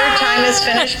 Your time is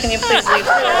finished. Can you please leave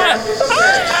the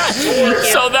room?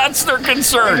 So that's their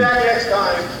concern.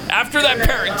 After that,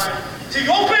 parents. To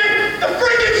open the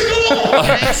freaking school!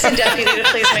 Can I ask the deputy to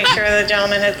please make sure the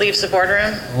gentleman leaves the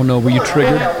boardroom? Oh no, were you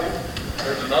triggered?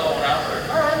 There's another one out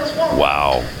there. All right, let's go.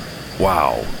 Wow.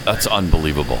 That's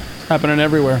unbelievable. Happening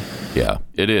everywhere. Yeah,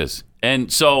 it is.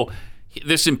 And so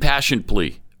this impassioned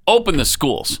plea, open the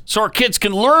schools so our kids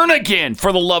can learn again.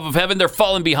 For the love of heaven, they're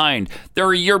falling behind.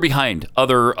 They're a year behind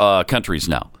other countries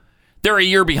now. They're a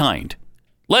year behind.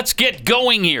 Let's get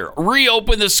going here.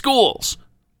 Reopen the schools.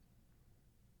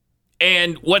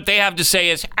 And what they have to say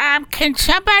is, can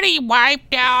somebody wipe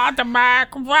down the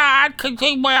microphone?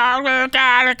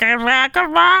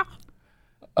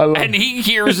 And he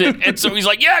hears it, and so he's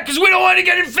like, yeah, because we don't want to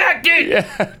get infected.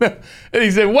 Yeah. And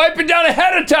he said, wipe it down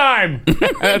ahead of time.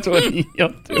 That's what he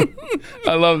yelled to.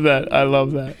 I love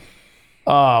that.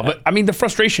 But, I mean, the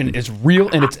frustration is real,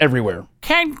 and it's everywhere.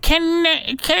 Can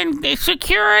the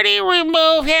security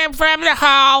remove him from the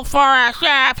hall for us?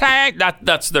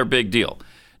 That's their big deal.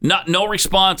 No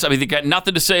response. I mean, they got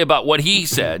nothing to say about what he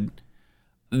said.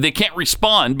 They can't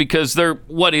respond because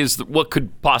what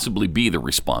could possibly be the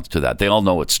response to that? They all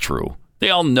know it's true. They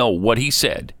all know what he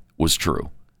said was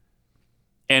true.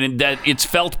 And that it's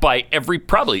felt by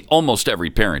probably almost every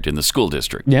parent in the school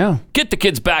district. Yeah. Get the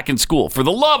kids back in school. For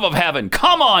the love of heaven,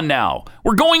 come on now.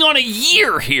 We're going on a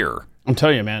year here. I'm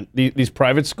telling you, man, these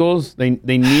private schools, they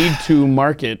need to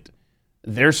market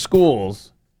their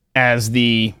schools as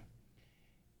the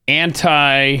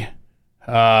anti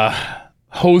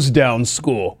hose down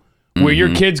school where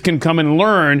your kids can come and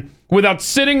learn without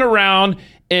sitting around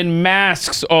in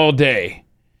masks all day.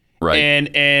 Right.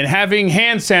 And having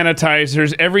hand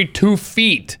sanitizers every 2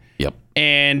 feet. Yep.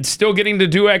 And still getting to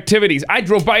do activities. I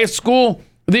drove by a school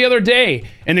the other day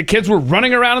and the kids were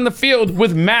running around in the field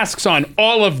with masks on,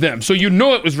 all of them. So you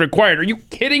know it was required. Are you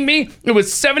kidding me? It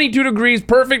was 72 degrees,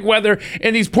 perfect weather,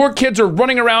 and these poor kids are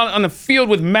running around on the field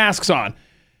with masks on.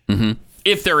 Mm-hmm.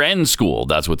 If they're in school,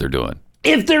 that's what they're doing.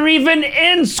 If they're even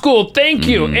in school, thank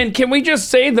you. And can we just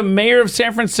say the mayor of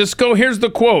San Francisco, here's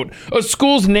the quote, a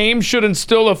school's name should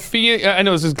instill I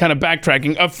know this is kind of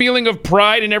backtracking, a feeling of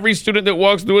pride in every student that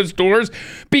walks through its doors,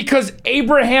 because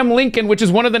Abraham Lincoln, which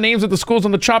is one of the names of the schools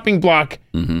on the chopping block,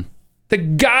 the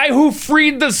guy who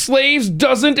freed the slaves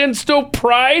doesn't instill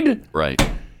pride? Right.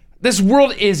 This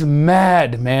world is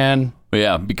mad, man.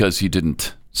 Yeah, because he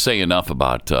didn't say enough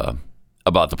about the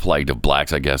plight of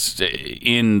blacks, I guess,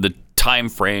 in the time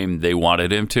frame they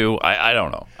wanted him to. I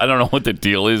don't know. I don't know what the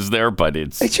deal is there, but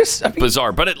it's just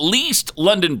bizarre. But at least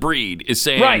London Breed is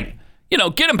saying, right,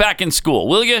 get him back in school.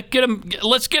 Will you get him?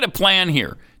 Let's get a plan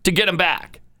here to get him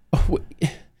back. You've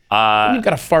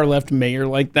got a far left mayor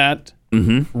like that,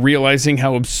 realizing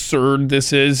how absurd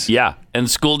this is. Yeah, and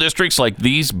school districts like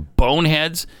these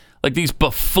boneheads, like these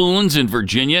buffoons in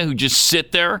Virginia who just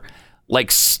sit there like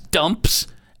stumps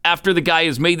after the guy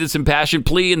has made this impassioned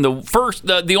plea, and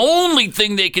the only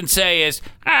thing they can say is,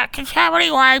 "Can somebody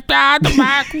wipe down the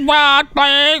backboard,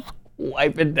 please?"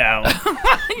 Wipe it down.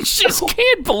 I just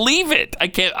can't believe it. I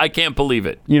can't believe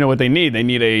it. You know what they need? They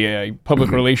need a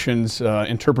public relations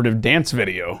interpretive dance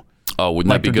video. Oh, wouldn't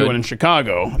like that be they're good? doing in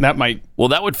Chicago. That might. Well,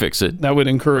 that would fix it. That would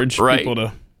encourage people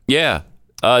to. Yeah.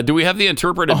 Do we have the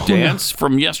interpretive dance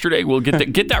from yesterday? We'll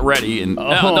get that ready. And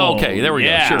okay, there we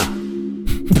go. Sure.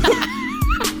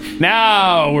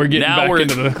 Now we're getting back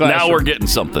into the classroom. Now we're getting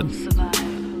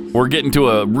something. We're getting to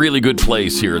a really good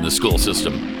place here in the school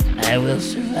system. I will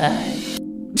survive.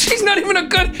 She's not even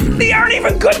they aren't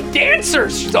even good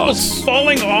dancers. She's almost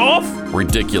falling off.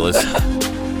 Ridiculous.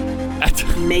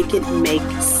 Make it make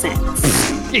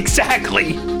sense.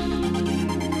 Exactly.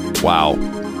 Wow.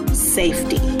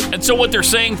 Safety. And so what they're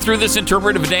saying through this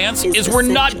interpretive dance is we're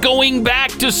not going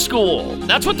back to school.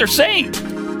 That's what they're saying.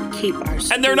 Keep our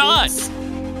students and they're not.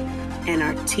 And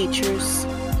our teachers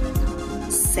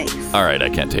safe. All right, I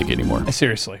can't take it anymore.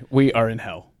 Seriously, we are in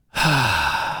hell.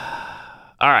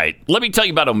 All right, let me tell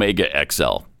you about Omega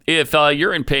XL. If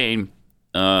you're in pain,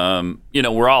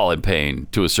 we're all in pain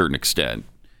to a certain extent.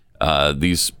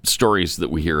 These stories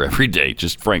that we hear every day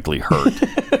just frankly hurt.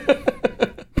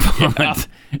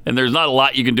 And there's not a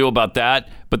lot you can do about that,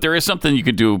 but there is something you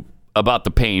can do about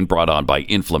the pain brought on by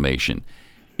inflammation.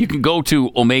 You can go to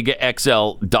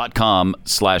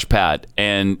omegaxl.com/Pat,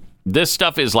 and this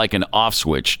stuff is like an off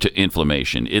switch to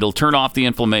inflammation. It'll turn off the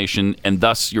inflammation, and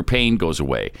thus your pain goes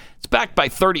away. It's backed by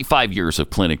 35 years of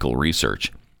clinical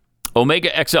research. Omega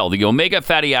XL, the omega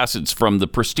fatty acids from the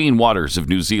pristine waters of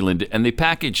New Zealand, and they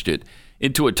packaged it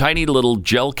into a tiny little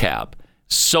gel cap,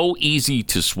 so easy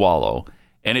to swallow,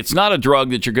 and it's not a drug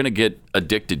that you're going to get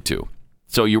addicted to.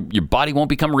 So your body won't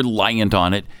become reliant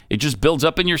on it. It just builds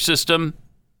up in your system,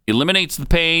 eliminates the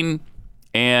pain,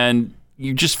 and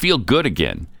you just feel good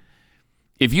again.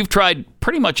 If you've tried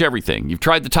pretty much everything, you've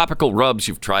tried the topical rubs,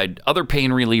 you've tried other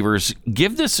pain relievers,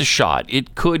 give this a shot.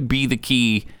 It could be the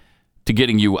key to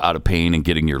getting you out of pain and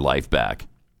getting your life back.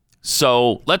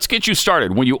 So let's get you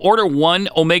started. When you order one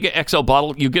Omega XL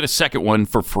bottle, you get a second one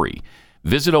for free.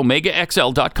 Visit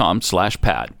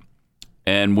omegaxl.com/Pat.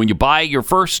 And when you buy your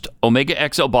first Omega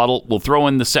XL bottle, we'll throw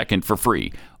in the second for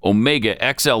free.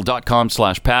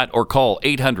 omegaxl.com/Pat or call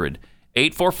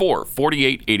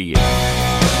 800-844-4888.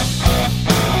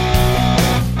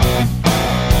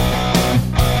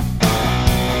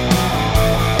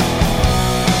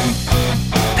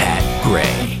 Pat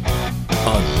Gray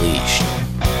Unleashed.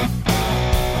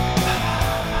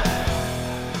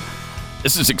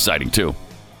 This is exciting, too.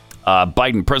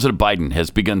 President Biden has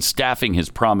begun staffing his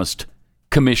promised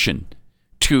commission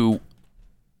to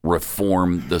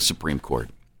reform the Supreme Court.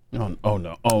 Oh,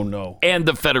 no. And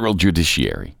the federal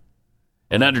judiciary.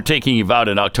 An undertaking he vowed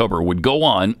in October would go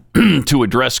on to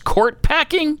address court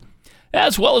packing,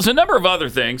 as well as a number of other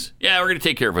things. Yeah, we're going to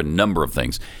take care of a number of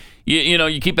things.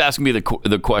 You keep asking me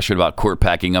the question about court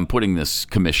packing. I'm putting this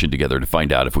commission together to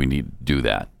find out if we need to do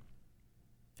that.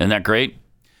 Isn't that great?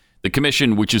 The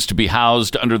commission, which is to be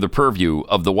housed under the purview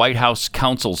of the White House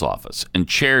counsel's office and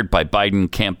chaired by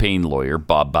Biden campaign lawyer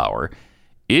Bob Bauer,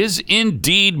 is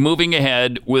indeed moving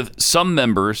ahead with some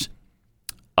members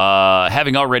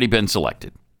having already been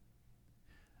selected.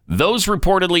 Those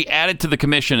reportedly added to the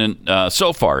commission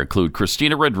so far include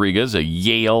Christina Rodriguez, a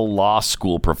Yale Law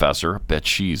School professor. I bet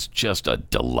she's just a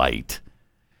delight.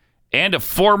 And a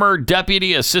former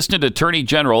Deputy Assistant Attorney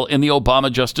General in the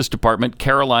Obama Justice Department,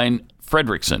 Caroline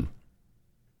Fredrickson.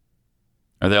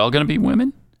 Are they all going to be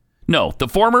women? No, the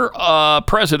former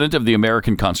president of the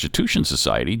American Constitution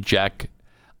Society, Jack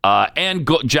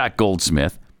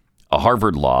Goldsmith, a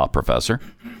Harvard Law professor,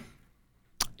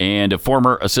 and a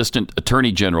former Assistant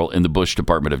Attorney General in the Bush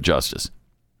Department of Justice.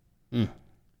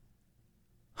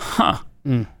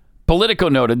 Politico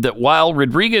noted that while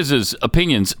Rodriguez's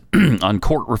opinions on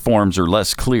court reforms are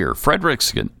less clear,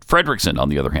 Fredrickson, on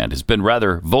the other hand, has been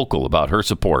rather vocal about her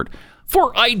support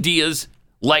for ideas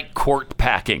like court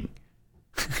packing.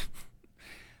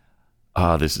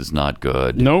 This is not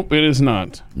good. Nope, it is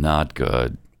not. Not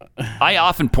good. I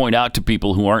often point out to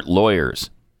people who aren't lawyers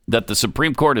that the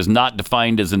Supreme Court is not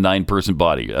defined as a 9-person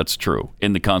body. That's true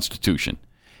in the Constitution.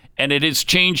 And it has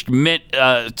changed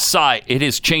size. It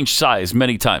has changed size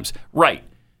many times. Right.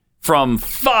 From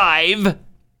 5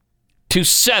 to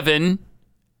 7,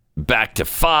 back to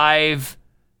 5,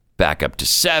 back up to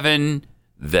 7,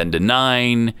 then to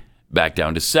 9, back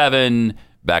down to 7,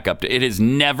 back up to... It has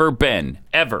never been,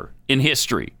 ever in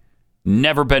history,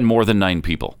 never been more than 9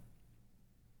 people.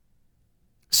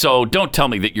 So don't tell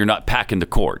me that you're not packing the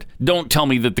court. Don't tell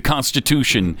me that the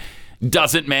Constitution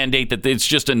doesn't mandate that it's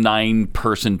just a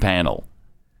 9-person panel.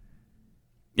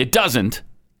 It doesn't,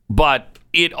 but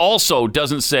it also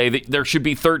doesn't say that there should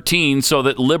be 13 so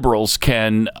that liberals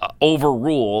can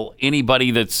overrule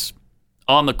anybody that's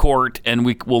on the court, and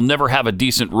we will never have a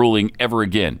decent ruling ever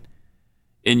again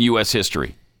in U.S.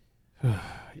 history.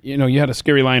 You know, you had a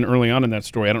scary line early on in that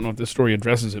story. I don't know if this story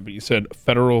addresses it, but you said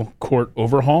federal court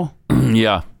overhaul.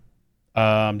 Yeah.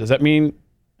 Does that mean,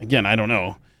 again, I don't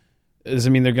know. Does it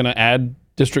mean they're going to add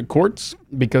district courts?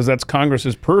 Because that's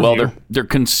Congress's purview. Well, they're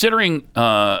considering,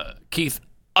 Keith,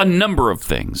 a number of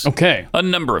things. Okay. A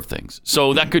number of things.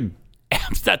 So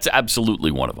that's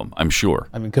absolutely one of them, I'm sure.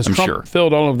 I mean, because Trump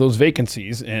filled all of those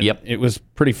vacancies, and it was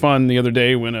pretty fun the other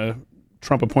day when a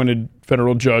Trump-appointed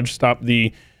federal judge stopped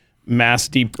the mass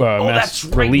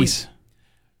release.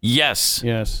 Yes.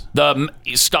 Yes.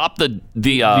 Stop the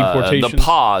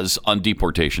pause on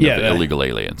deportation of illegal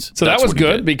aliens. So that was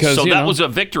good because that was a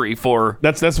victory for.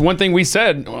 That's one thing we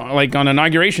said like on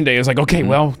Inauguration Day. It was like, okay,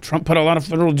 well, Trump put a lot of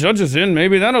federal judges in.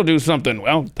 Maybe that'll do something.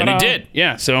 Well, and it did.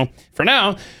 Yeah. So for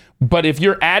now, but if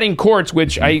you're adding courts,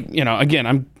 which again,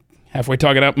 I'm halfway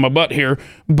talking out my butt here,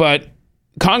 but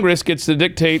Congress gets to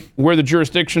dictate where the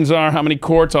jurisdictions are, how many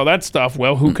courts, all that stuff.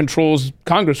 Well, who controls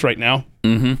Congress right now?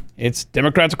 Mm-hmm. It's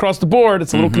Democrats across the board.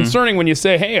 It's a little concerning when you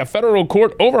say, hey, a federal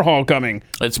court overhaul coming.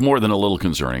 It's more than a little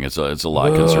concerning. It's a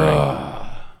lot concerning.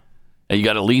 And you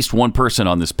got at least one person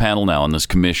on this panel now, on this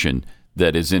commission,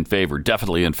 that is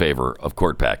definitely in favor of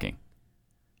court packing.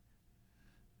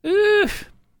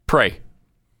 Pray.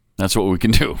 That's what we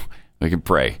can do. We can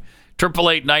pray.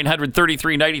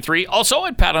 888-900-3393. Also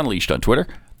at Pat Unleashed on Twitter.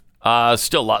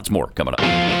 Still lots more coming up.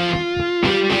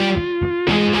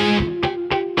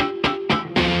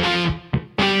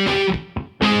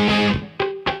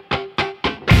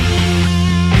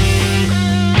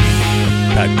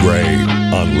 Pat Gray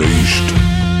Unleashed.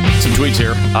 Some tweets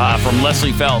here from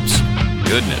Leslie Phelps.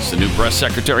 Goodness, the new press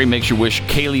secretary makes you wish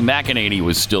Kayleigh McEnany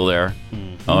was still there.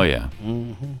 Oh, yeah.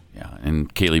 Yeah,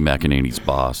 and Kayleigh McEnany's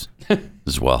boss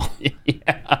as well.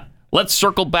 Yeah. Let's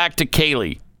circle back to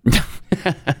Kayleigh.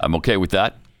 I'm okay with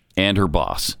that. And her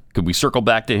boss. Could we circle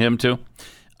back to him, too?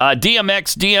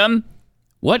 DM,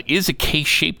 what is a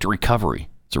K-shaped recovery?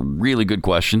 It's a really good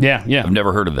question. Yeah. I've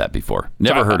never heard of that before.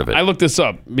 Never heard of it. I looked this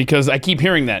up because I keep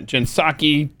hearing that. Jen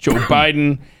Psaki, Joe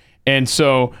Biden. And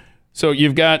so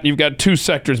you've got two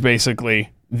sectors,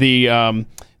 basically. The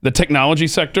technology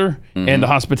sector and the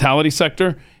hospitality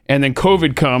sector. And then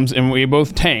COVID comes and we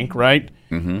both tank, right?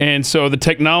 Mm-hmm. And so the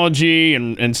technology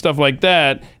and stuff like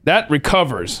that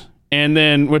recovers. And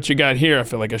then what you got here, I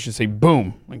feel like I should say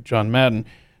boom, like John Madden.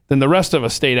 Then the rest of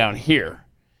us stay down here.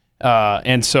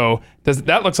 And so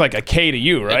that looks like a K to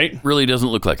you, right? It really doesn't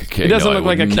look like a K. It doesn't look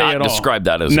like a K at all. Not describe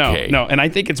that as a K. No, and I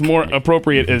think it's more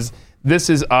appropriate as this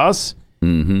is us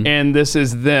and this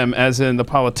is them, as in the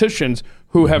politicians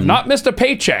who have not missed a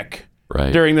paycheck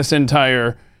during this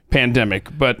entire pandemic.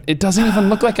 But it doesn't even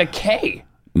look like a K.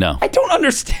 No. I don't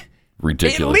understand.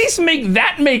 Ridiculous. At least make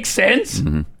that make sense.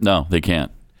 Mm-hmm. No, they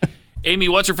can't. Amy,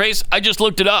 what's her face? I just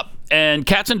looked it up, and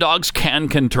cats and dogs can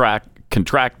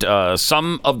contract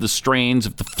some of the strains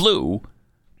of the flu,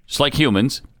 just like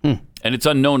humans, and it's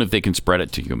unknown if they can spread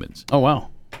it to humans. Oh, wow.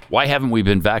 Why haven't we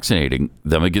been vaccinating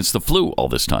them against the flu all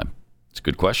this time? It's a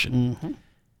good question. Mm-hmm.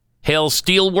 Hale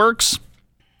Steelworks.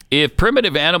 If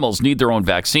primitive animals need their own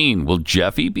vaccine, will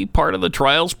Jeffy be part of the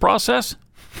trials process?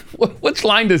 Which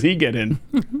line does he get in?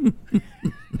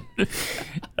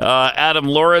 Adam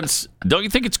Lawrence, don't you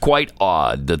think it's quite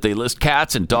odd that they list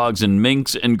cats and dogs and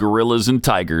minks and gorillas and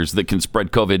tigers that can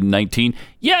spread COVID-19,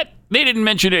 yet they didn't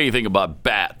mention anything about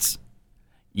bats?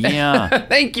 Yeah.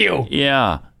 Thank you.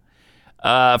 Yeah.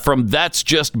 From That's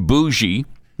Just Bougie.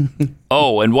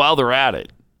 Oh, and while they're at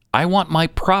it, I want my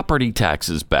property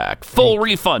taxes back. Full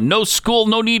refund. No school,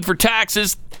 no need for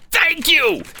taxes. Thank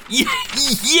you.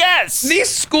 Yes. These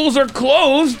schools are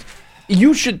closed.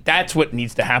 That's what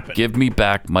needs to happen. Give me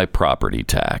back my property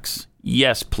tax.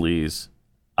 Yes, please.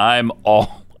 I'm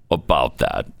all about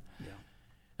that.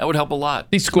 That would help a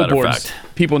lot. These school boards,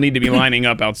 people need to be lining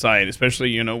up outside,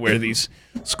 especially, where these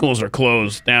schools are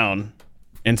closed down,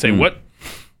 and say, what?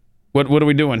 What are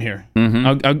we doing here?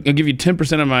 Mm-hmm. I'll give you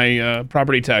 10% of my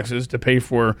property taxes to pay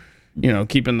for,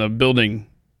 keeping the building,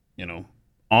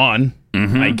 on,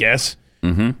 I guess.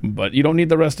 Mm-hmm. But you don't need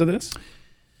the rest of this.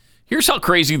 Here's how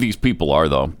crazy these people are,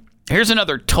 though. Here's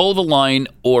another toe the line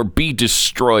or be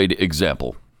destroyed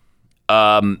example.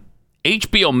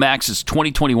 HBO Max's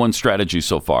 2021 strategy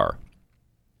so far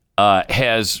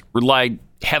has relied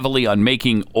heavily on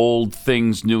making old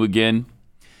things new again.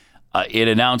 It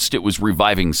announced it was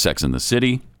reviving Sex and the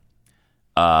City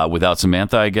without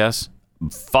Samantha, I guess,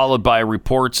 followed by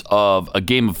reports of a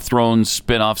Game of Thrones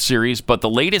spin-off series. But the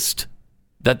latest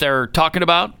that they're talking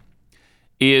about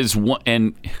is one,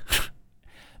 and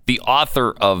the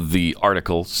author of the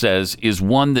article says is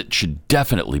one that should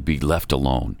definitely be left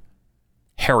alone.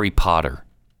 Harry Potter.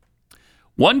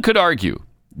 One could argue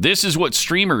this is what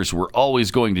streamers were always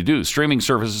going to do. Streaming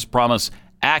services promise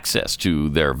access to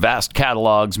their vast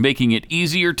catalogs, making it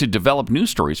easier to develop new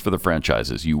stories for the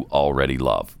franchises you already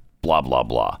love. Blah, blah,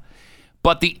 blah.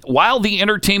 But while the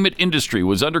entertainment industry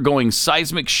was undergoing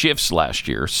seismic shifts last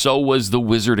year, so was the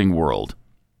wizarding world.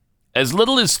 As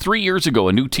little as 3 years ago,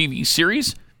 a new TV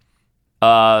series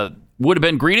would have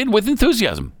been greeted with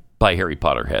enthusiasm by Harry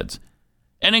Potter heads.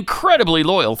 An incredibly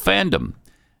loyal fandom.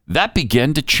 That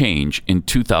began to change in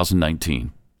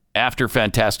 2019. After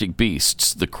Fantastic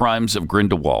Beasts, The Crimes of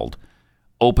Grindelwald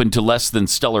opened to less than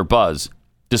stellar buzz,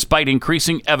 despite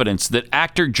increasing evidence that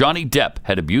actor Johnny Depp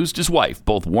had abused his wife.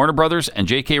 Both Warner Brothers and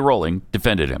J.K. Rowling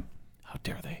defended him. How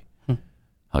dare they?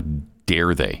 How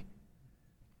dare they?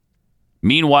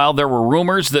 Meanwhile, there were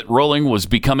rumors that Rowling was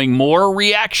becoming more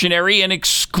reactionary and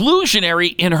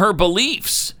exclusionary in her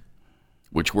beliefs,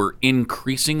 which were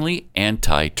increasingly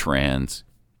anti-trans.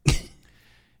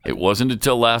 It wasn't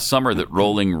until last summer that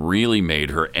Rowling really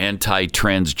made her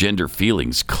anti-transgender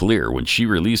feelings clear when she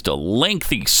released a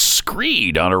lengthy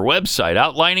screed on her website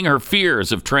outlining her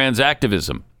fears of trans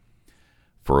activism.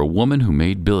 For a woman who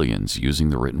made billions using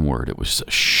the written word, it was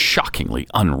a shockingly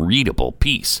unreadable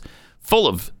piece, full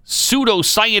of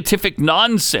pseudo-scientific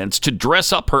nonsense to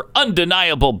dress up her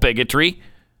undeniable bigotry.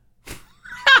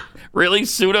 Really?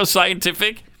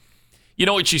 Pseudo-scientific? You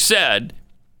know what she said?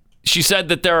 She said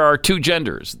that there are two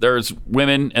genders. There's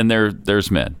women and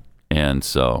there's men. And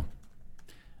so...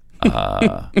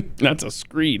 that's a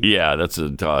screed. Yeah,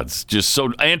 it's just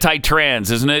so anti-trans,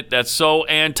 isn't it? That's so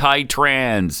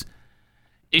anti-trans.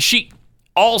 She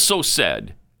also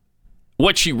said,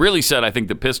 what she really said, I think,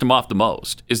 that pissed him off the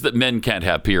most, is that men can't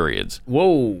have periods.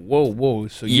 Whoa.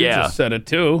 So you just said it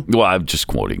too. Well, I'm just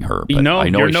quoting her. But I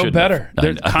know you're no better.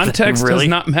 Context really? does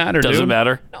not matter, Doesn't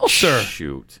matter? No, sir.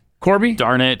 Shoot. Corby?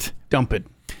 Darn it. Dump it.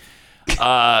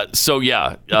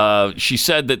 She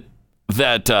said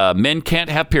that men can't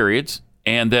have periods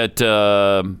and that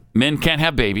men can't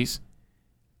have babies.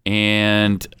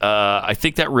 And I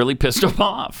think that really pissed him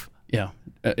off. Yeah.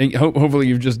 Hopefully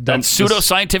you've just dumped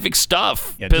pseudoscientific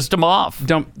stuff. Pissed him off.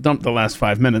 Dump the last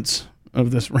 5 minutes of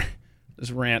this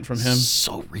rant from him.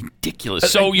 So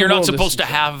ridiculous. So you're not supposed to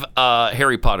have a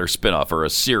Harry Potter spinoff or a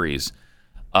series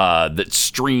that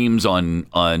streams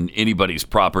on anybody's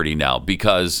property now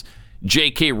because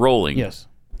J.K. Rowling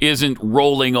isn't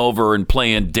rolling over and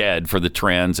playing dead for the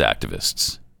trans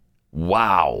activists.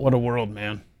 Wow. What a world,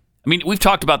 man. I mean, we've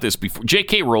talked about this before.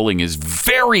 J.K. Rowling is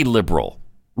very liberal.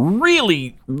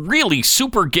 Really, really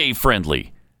super gay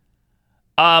friendly.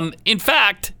 In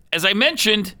fact, as I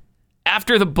mentioned,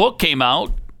 after the book came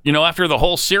out, after the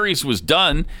whole series was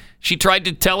done, she tried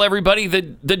to tell everybody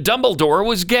that Dumbledore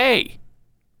was gay.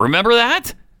 Remember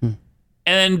that?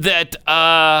 And that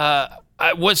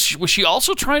was she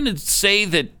also trying to say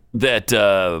that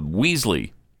Ron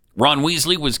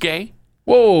Weasley was gay?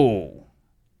 Whoa.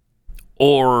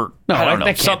 Or no, I don't know,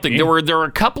 that something. There were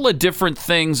a couple of different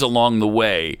things along the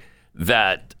way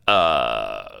that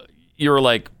you were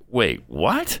like, wait,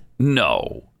 what?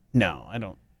 No, I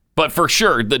don't. But for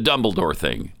sure, the Dumbledore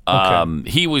thing.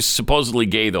 He was supposedly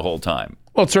gay the whole time.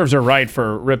 Well, it serves her right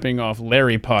for ripping off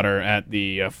Larry Potter at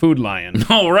the Food Lion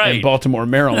in Baltimore,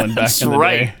 Maryland back in the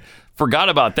day. Forgot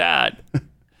about that.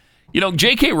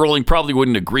 J.K. Rowling probably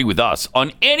wouldn't agree with us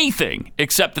on anything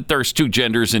except that there's two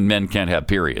genders and men can't have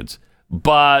periods.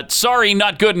 But sorry,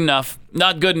 not good enough.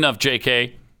 Not good enough,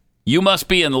 J.K. You must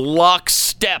be in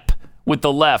lockstep with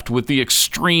the left, with the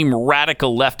extreme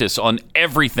radical leftists on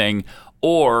everything,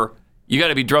 or you got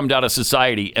to be drummed out of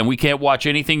society, and we can't watch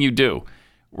anything you do.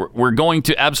 We're going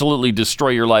to absolutely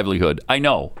destroy your livelihood. I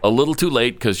know, a little too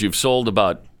late because you've sold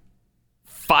about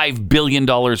 $5 billion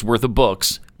worth of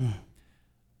books,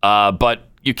 but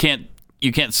you can't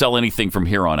sell anything from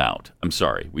here on out. I'm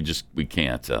sorry, we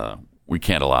can't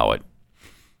allow it.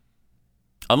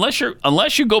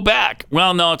 Unless you go back.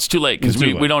 Well, no, it's too late because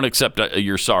we don't accept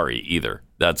you're sorry either.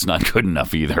 That's not good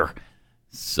enough either.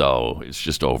 So it's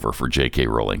just over for J.K.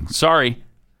 Rowling. Sorry.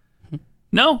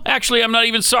 No, actually, I'm not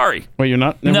even sorry. Wait, you're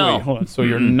not? No. Wait, hold on. So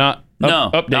you're not?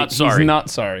 Update. Not sorry. He's not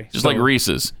sorry. Just like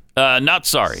Reese's. Not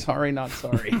sorry. Sorry, not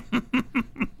sorry.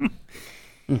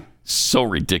 So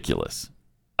ridiculous.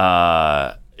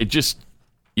 It just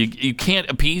you can't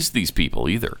appease these people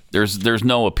either. There's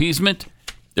no appeasement.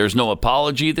 There's no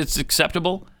apology that's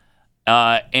acceptable.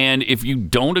 And if you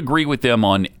don't agree with them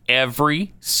on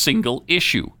every single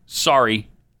issue, sorry,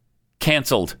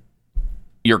 canceled.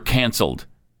 You're canceled.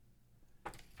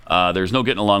 There's no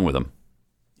getting along with them.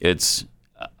 It's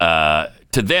to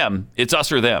them, it's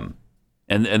us or them,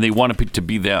 and they want it to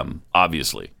be them,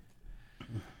 obviously.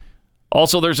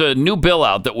 Also, there's a new bill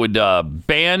out that would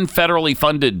ban federally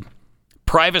funded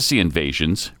privacy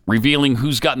invasions, revealing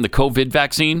who's gotten the COVID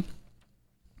vaccine.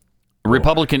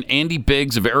 Republican Andy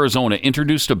Biggs of Arizona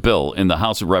introduced a bill in the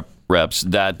House of Reps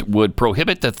that would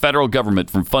prohibit the federal government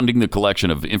from funding the collection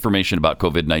of information about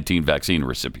COVID-19 vaccine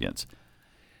recipients.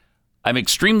 I'm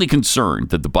extremely concerned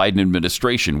that the Biden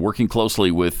administration, working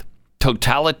closely with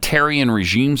totalitarian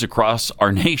regimes across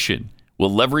our nation,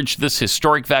 will leverage this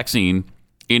historic vaccine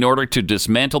in order to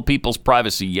dismantle people's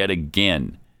privacy yet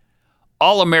again.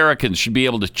 All Americans should be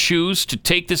able to choose to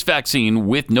take this vaccine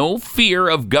with no fear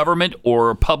of government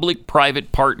or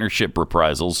public-private partnership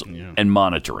reprisals and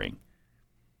monitoring.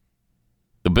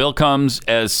 The bill comes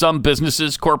as some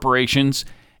businesses, corporations,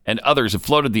 and others have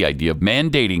floated the idea of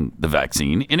mandating the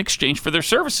vaccine in exchange for their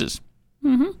services.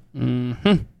 We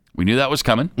knew that was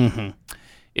coming.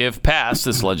 If passed,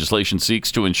 this legislation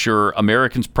seeks to ensure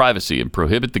Americans' privacy and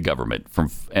prohibit the government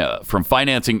from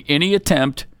financing any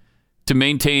attempt to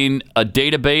maintain a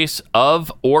database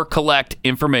of or collect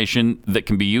information that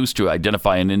can be used to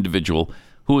identify an individual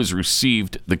who has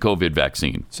received the COVID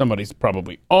vaccine. Somebody's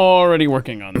probably already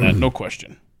working on that, no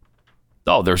question.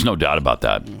 Oh, there's no doubt about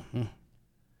that.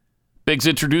 Biggs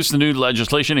introduced the new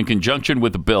legislation in conjunction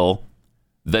with a bill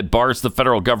that bars the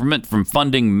federal government from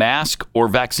funding mask or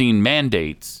vaccine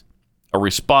mandates, a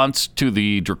response to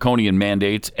the draconian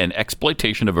mandates and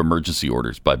exploitation of emergency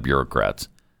orders by bureaucrats.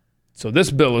 So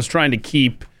this bill is trying to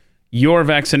keep your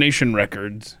vaccination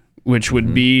records, which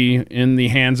would be in the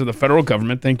hands of the federal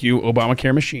government, thank you,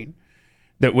 Obamacare machine,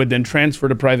 that would then transfer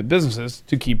to private businesses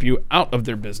to keep you out of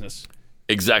their business.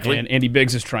 Exactly. And Andy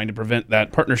Biggs is trying to prevent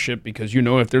that partnership because,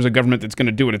 if there's a government that's going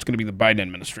to do it, it's going to be the Biden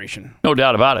administration. No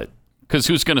doubt about it. Because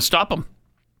who's going to stop them?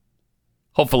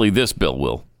 Hopefully this bill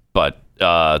will, but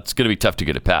it's going to be tough to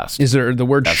get it passed. Is there the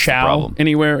word shall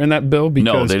anywhere in that bill? Because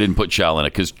no, they didn't put shall in it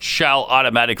because shall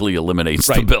automatically eliminates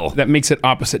the bill. That makes it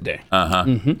opposite day.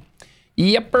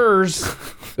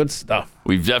 Yepers. Good stuff.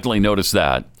 We've definitely noticed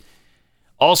that.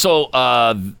 Also,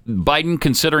 Biden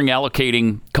considering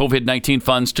allocating COVID-19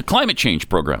 funds to climate change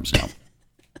programs now.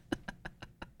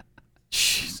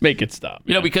 Make it stop.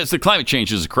 Because the climate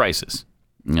change is a crisis.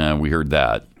 We heard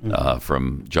that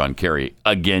from John Kerry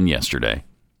again yesterday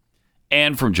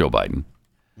and from Joe Biden.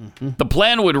 The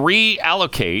plan would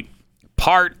reallocate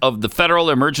part of the Federal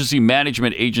Emergency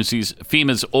Management Agency's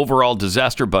FEMA's overall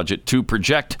disaster budget to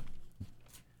projects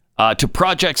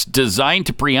designed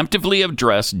to preemptively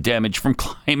address damage from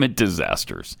climate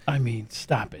disasters. I mean,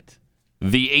 stop it.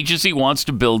 The agency wants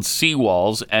to build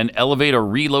seawalls and elevate or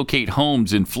relocate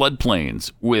homes in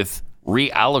floodplains with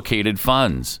reallocated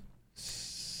funds.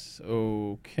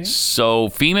 Okay. So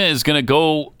FEMA is going to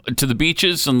go to the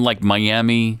beaches in like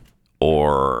Miami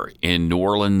or in New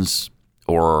Orleans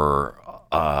or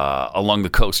along the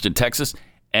coast in Texas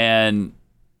and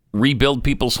rebuild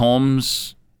people's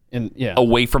homes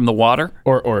away from the water?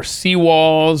 Or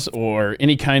seawalls or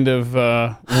any kind of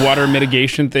water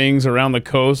mitigation things around the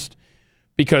coast.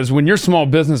 Because when your small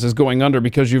business is going under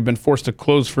because you've been forced to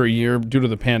close for a year due to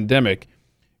the pandemic,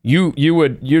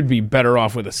 you'd be better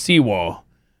off with a seawall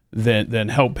than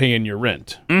help paying your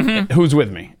rent. Who's with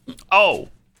me? Oh,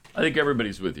 I think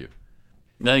everybody's with you.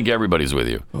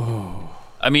 Oh.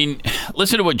 I mean,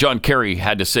 listen to what John Kerry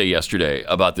had to say yesterday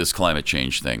about this climate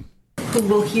change thing. Who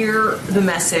will hear the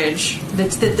message, the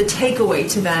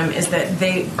takeaway to them is that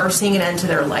they are seeing an end to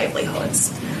their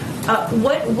livelihoods.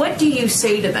 What do you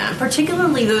say to them,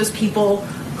 particularly those people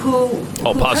who...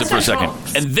 Pause it for a second.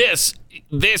 Homes? And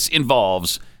this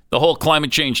involves the whole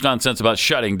climate change nonsense about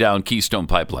shutting down Keystone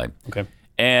Pipeline. Okay.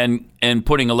 And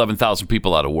putting 11,000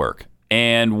 people out of work.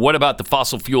 And what about the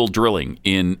fossil fuel drilling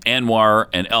in Anwar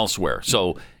and elsewhere?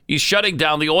 So he's shutting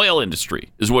down the oil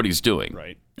industry is what he's doing.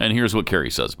 Right. And here's what Kerry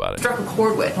says about it. Struck a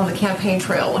chord with on the campaign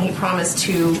trail when he promised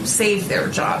to save their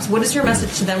jobs. What is your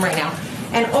message to them right now?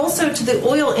 And also to the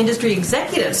oil industry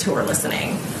executives who are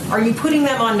listening, are you putting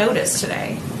them on notice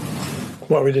today?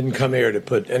 Well, we didn't come here to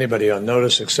put anybody on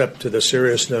notice except to the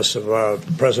seriousness of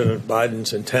President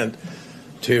Biden's intent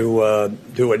to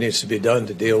do what needs to be done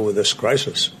to deal with this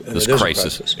crisis. And this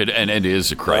crisis. And it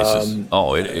is a crisis.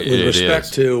 With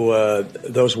respect to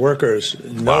those workers,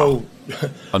 no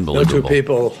two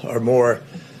people are more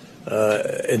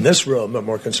in this room are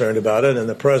more concerned about it, and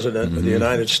the President of the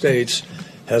United States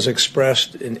has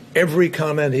expressed in every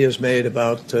comment he has made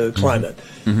about climate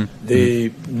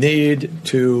the need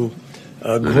to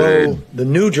grow the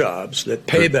new jobs that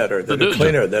pay better, that are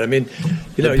cleaner. That, I mean,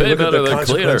 you look at the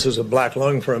consequences of black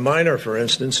lung for a miner, for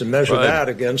instance, and measure that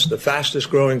against the fastest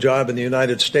growing job in the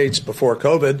United States before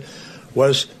COVID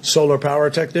was solar power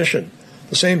technician.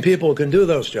 The same people can do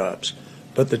those jobs,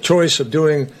 but the choice of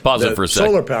doing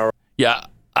solar power. Yeah,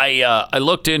 I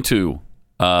looked into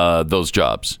those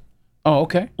jobs. Oh,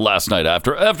 okay. Last night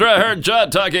after I heard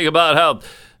John talking about how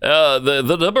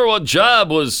the number one job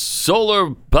was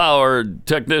solar power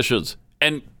technicians,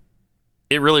 and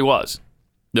it really was.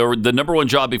 The number one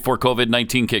job before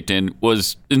COVID-19 kicked in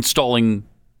was installing,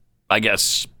 I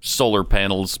guess, solar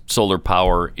panels, solar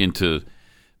power into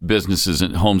businesses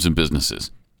and homes and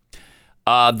businesses.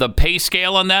 The pay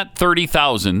scale on that,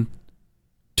 $30,000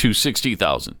 to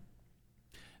 $60,000.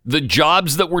 The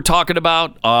jobs that we're talking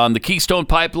about on the Keystone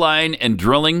Pipeline and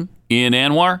drilling in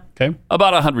Anwar,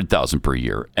 about $100,000 per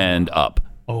year and up.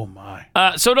 Oh my!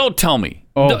 So don't tell me,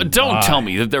 don't tell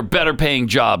me that they're better paying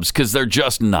jobs, because they're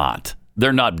just not.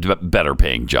 They're not better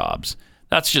paying jobs.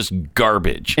 That's just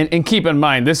garbage. And keep in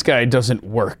mind, this guy doesn't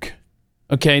work.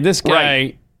 Okay, this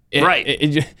guy,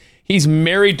 he's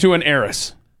married to an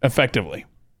heiress, effectively.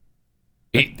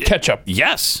 Ketchup.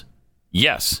 Yes.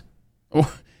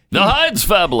 The Hines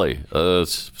family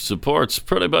supports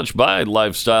pretty much my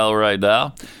lifestyle right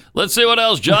now. Let's see what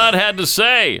else John had to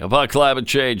say about climate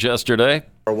change yesterday.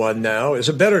 One now is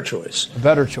a better choice. A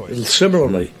better choice.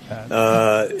 Similarly,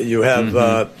 you have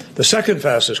the second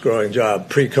fastest growing job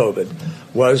pre-COVID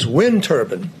was wind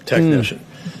turbine technician.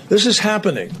 This is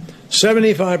happening.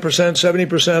 75%,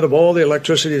 70% of all the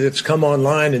electricity that's come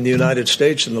online in the United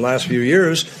States in the last few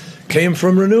years came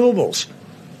from renewables.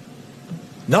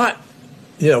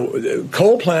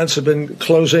 Coal plants have been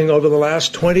closing over the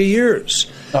last 20 years.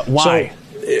 Why? So,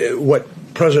 what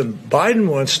President Biden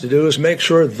wants to do is make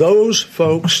sure those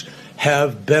folks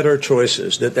have better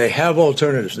choices, that they have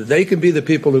alternatives, that they can be the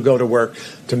people who go to work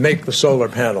to make the solar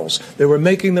panels. They were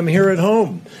making them here at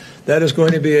home. That is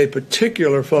going to be a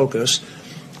particular focus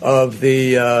of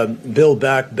the Build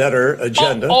Back Better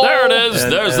agenda. There it is.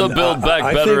 There's the Build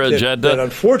Back Better agenda. That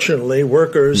unfortunately,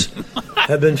 workers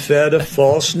have been fed a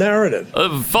false narrative.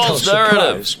 A false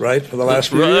narrative. Right? For the last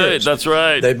few years. That's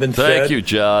right. They've been Thank fed you,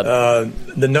 John.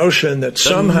 the notion that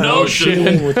somehow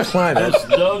dealing with climate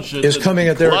is coming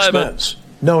at their expense.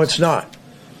 No, it's not.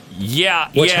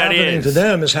 What's happening to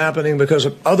them is happening because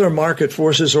of other market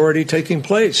forces already taking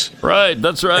place. Right,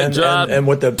 that's right, John. And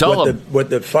what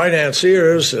the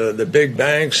financiers, the big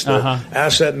banks, the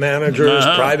asset managers,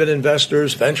 private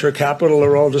investors, venture capital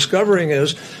are all discovering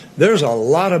is there's a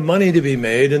lot of money to be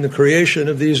made in the creation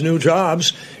of these new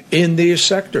jobs in these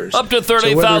sectors. Up to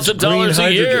 $30,000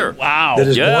 a year. Wow. That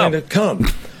is going to come.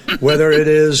 Whether it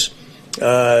is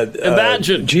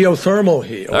imagine geothermal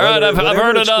heat. All right, I've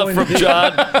heard enough from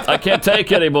John. I can't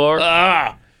take anymore.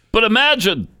 But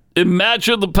imagine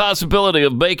the possibility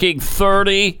of making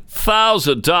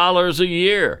 $30,000 a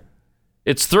year.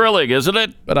 It's thrilling, isn't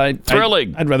it? But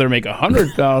thrilling. I'd rather make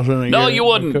 $100,000 a year. No, you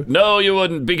wouldn't. Okay. No, you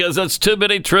wouldn't, because that's too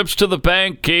many trips to the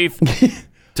bank, Keith.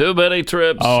 Too many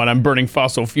trips. Oh, and I'm burning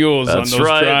fossil fuels on those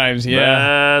drives.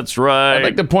 Yeah, that's right. I'd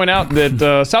like to point out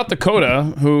that South Dakota,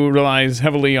 who relies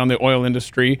heavily on the oil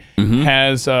industry,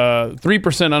 has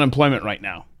 3% unemployment right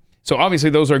now. So obviously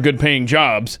those are good-paying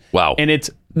jobs. Wow. And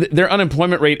their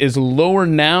unemployment rate is lower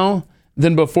now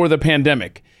than before the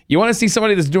pandemic. You want to see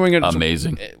somebody that's doing it?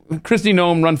 Amazing. Kristi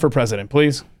Noem, run for president,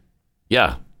 please.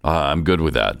 Yeah, I'm good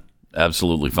with that.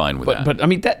 Absolutely fine with that. But I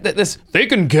mean, they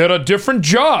can get a different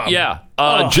job. Yeah,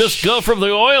 just go from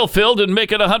the oil field and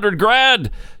make it $100,000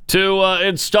 to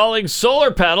installing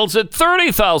solar panels at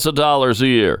 $30,000 a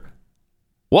year.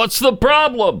 What's the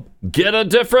problem? Get a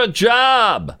different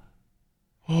job.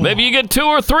 Maybe you get 2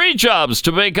 or 3 jobs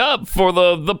to make up for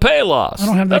the pay loss. I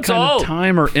don't have that kind of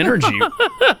time or energy.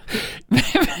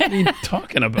 What are you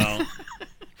talking about?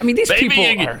 I mean, these people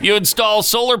you install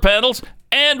solar panels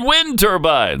and wind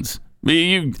turbines.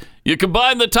 You You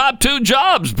combine the top 2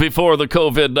 jobs before the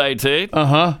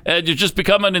COVID-19. And you just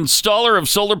become an installer of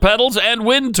solar panels and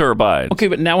wind turbines. Okay,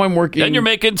 but now I'm working. And you're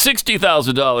making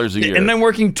 $60,000 a year. And I'm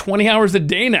working 20 hours a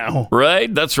day now.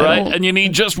 Right, that's right. And you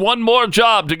need just one more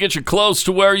job to get you close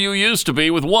to where you used to be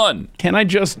with one. Can I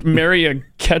just marry a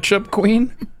ketchup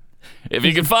queen? If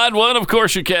you can find one, of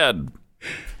course you can.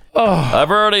 I've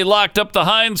already locked up the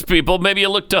Heinz people. Maybe you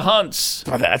look to Hunt's.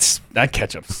 Oh, that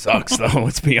ketchup sucks, though.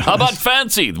 Let's be honest. How about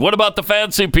fancy? What about the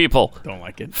fancy people? Don't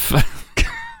like it.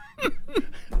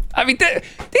 I mean,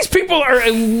 these people are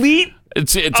elite.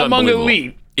 It's among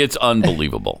elite. It's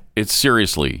unbelievable. It's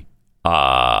seriously.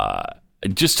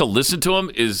 Just to listen to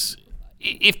him is,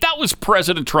 if that was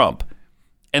President Trump,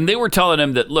 and they were telling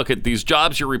him that, look, at these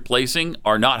jobs you're replacing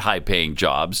are not high-paying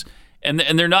jobs, and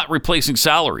they're not replacing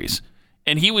salaries.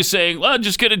 And he was saying, well,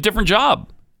 just get a different job.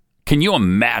 Can you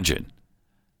imagine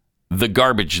the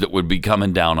garbage that would be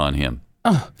coming down on him?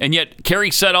 And yet, Kerry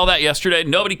said all that yesterday.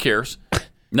 Nobody cares.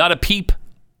 Not a peep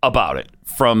about it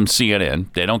from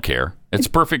CNN. They don't care. It's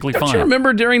perfectly fine. Don't you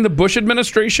remember during the Bush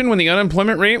administration when the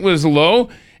unemployment rate was low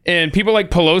and people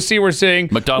like Pelosi were saying,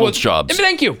 McDonald's jobs.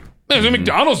 Thank you. There's a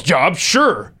McDonald's job,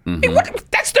 sure. Hey,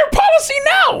 that's their policy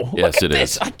now. Yes, it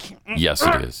is. Yes,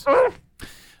 it is.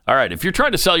 All right, if you're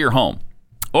trying to sell your home,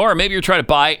 or maybe you're trying to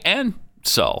buy and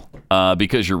sell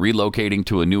because you're relocating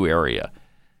to a new area,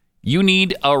 you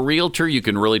need a realtor you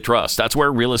can really trust. That's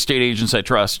where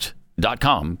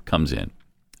realestateagentsitrust.com comes in.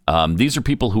 These are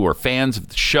people who are fans of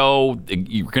the show.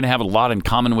 You're going to have a lot in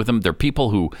common with them. They're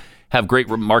people who have great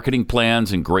marketing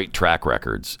plans and great track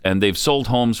records, and they've sold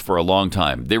homes for a long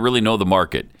time. They really know the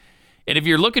market. And if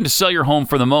you're looking to sell your home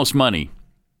for the most money,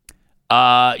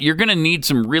 you're going to need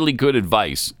some really good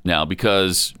advice now,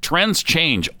 because trends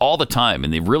change all the time,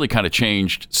 and they've really kind of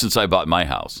changed since I bought my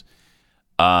house.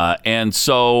 And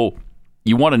so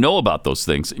you want to know about those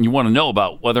things, and you want to know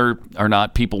about whether or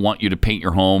not people want you to paint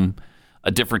your home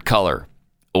a different color,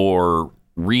 or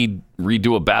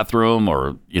redo a bathroom,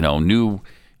 or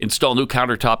install new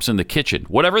countertops in the kitchen.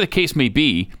 Whatever the case may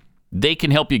be, they can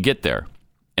help you get there,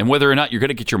 and whether or not you're going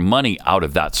to get your money out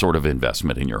of that sort of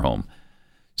investment in your home.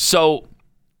 So,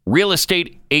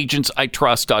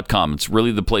 realestateagentsitrust.com. It's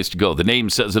really the place to go. The name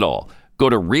says it all. Go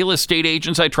to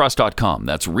realestateagentsitrust.com.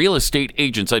 That's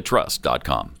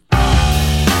realestateagentsitrust.com.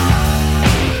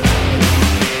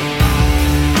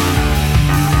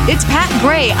 It's Pat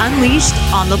Gray Unleashed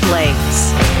on the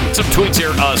Blaze. Some tweets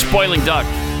here. Spoiling Duck.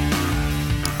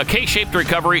 A K-shaped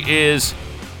recovery is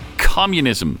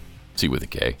communism. See with a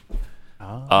K.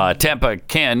 Tampa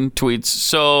Ken tweets,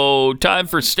 so time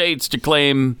for states to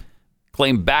claim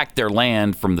back their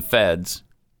land from the feds.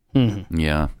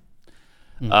 Yeah.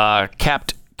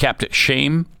 Capped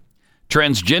shame.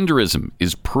 Transgenderism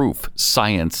is proof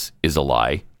science is a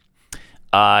lie.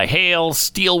 Hale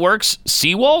Steelworks.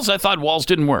 Seawalls? I thought walls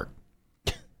didn't work.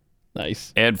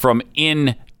 Nice. And from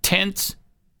Intent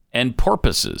and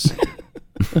Porpoises.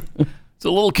 It's a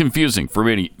little confusing for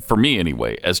me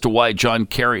anyway, as to why John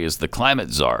Kerry is the climate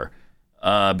czar,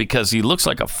 because he looks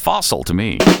like a fossil to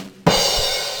me.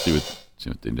 See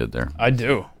what they did there? I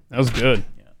do. That was good.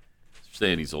 Yeah.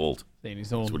 Saying he's old. Saying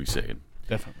he's old. That's what he's saying.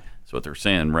 Definitely. That's what they're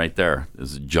saying right there.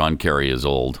 Is John Kerry is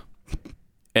old.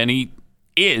 And he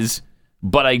is,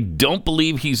 but I don't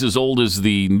believe he's as old as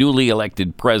the newly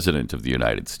elected president of the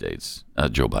United States,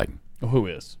 Joe Biden. Who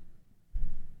is?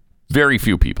 Very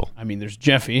few people. I mean, there's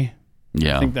Jeffy.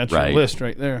 Yeah, I think that's your list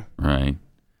right there. Right.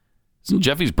 Isn't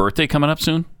Jeffy's birthday coming up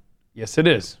soon? Yes, it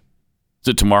is. Is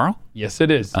it tomorrow? Yes,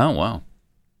 it is. Oh, wow.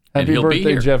 Happy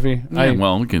birthday, Jeffy. Yeah,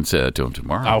 well, we can say that to him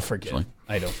tomorrow. I'll forget. Actually.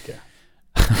 I don't care.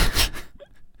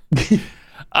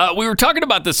 We were talking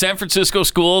about the San Francisco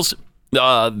schools.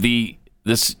 The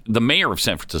mayor of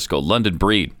San Francisco, London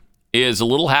Breed, is a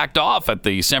little hacked off at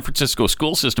the San Francisco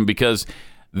school system because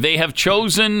they have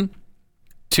chosen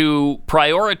to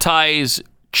prioritize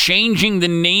changing the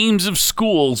names of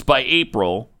schools by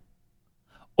April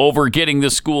over getting the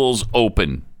schools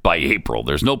open by April.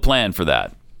 There's no plan for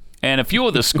that. And a few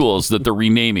of the schools that they're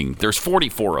renaming, there's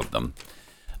 44 of them.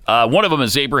 One of them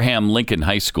is Abraham Lincoln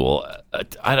High School.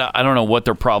 I don't know what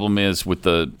their problem is with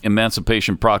the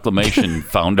Emancipation Proclamation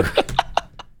founder.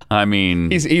 I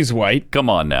mean... He's white. Come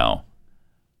on now.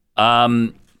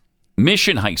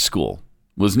 Mission High School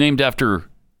was named after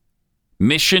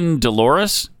Mission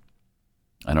Dolores.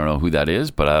 I don't know who that is,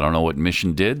 but I don't know what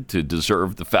Mission did to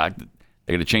deserve the fact that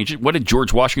they got to change it. What did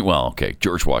George Washington... Well, okay,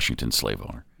 George Washington, slave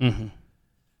owner.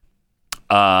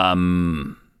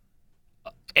 Mm-hmm.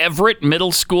 Everett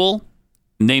Middle School,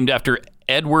 named after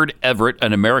Edward Everett,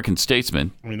 an American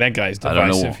statesman. I mean, that guy's I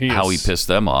divisive. don't know how he pissed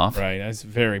them off. Right, that's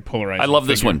very polarizing. I love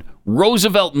this one.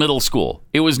 Roosevelt Middle School.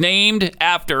 It was named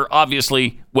after,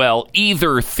 obviously, well,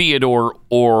 either Theodore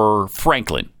or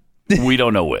Franklin. We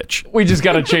don't know which. We just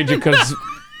got to change it because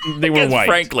they were white.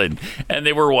 Franklin, and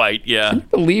they were white, yeah. Can you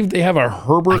believe they have a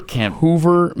Herbert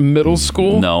Hoover Middle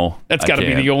School? No. That's got to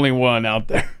be the only one out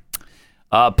there.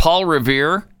 Paul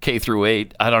Revere, K through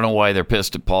 8. I don't know why they're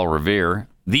pissed at Paul Revere.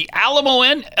 The Alamo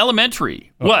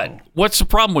Elementary. Uh-oh. What? What's the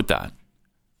problem with that?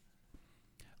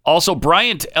 Also,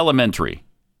 Bryant Elementary.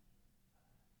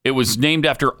 It was named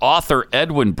after author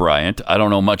Edwin Bryant. I don't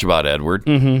know much about Edward.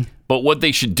 Mm-hmm. But what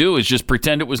they should do is just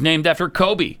pretend it was named after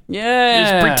Kobe. Yeah.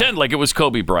 Just pretend like it was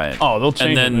Kobe Bryant. Oh, they'll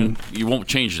change it. And then you won't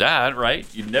change that, right?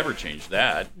 You'd never change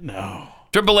that. No.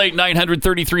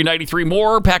 888-900-3393.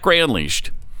 More Pat Gray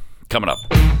Unleashed. Coming up.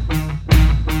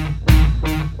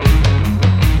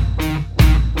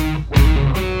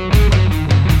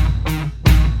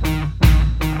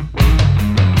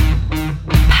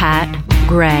 Pat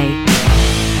Gray.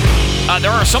 There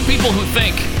are some people who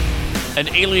think an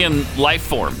alien life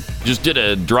form just did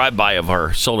a drive-by of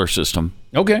our solar system.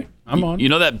 Okay, I'm on. You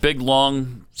know that big,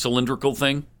 long, cylindrical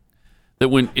thing? That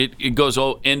when it goes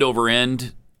end over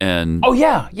end and... Oh,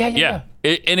 yeah.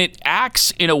 And it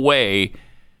acts in a way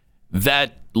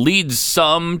that leads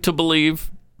some to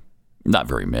believe, not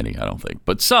very many, I don't think,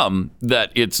 but some,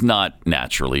 that it's not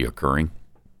naturally occurring.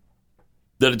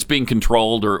 That it's being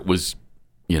controlled or it was,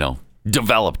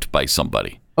 developed by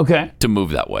somebody. Okay. To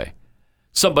move that way.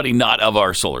 Somebody not of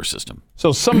our solar system.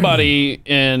 So somebody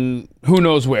in who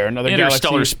knows where, another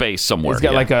interstellar galaxy, space somewhere. It's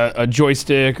got like a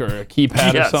joystick or a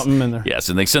keypad or something in there. Yes,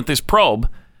 and they sent this probe.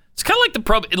 It's kind of like the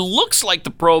probe. It looks like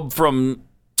the probe from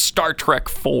Star Trek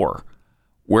 4,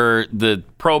 where the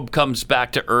probe comes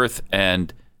back to Earth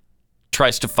and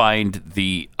tries to find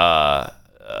the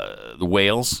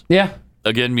whales. Yeah.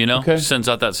 Again, sends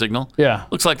out that signal. Yeah.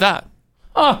 Looks like that.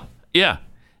 Oh. Yeah.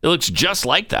 It looks just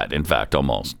like that, in fact,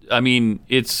 almost. I mean,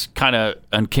 it's kind of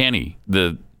uncanny.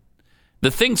 The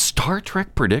thing Star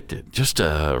Trek predicted, just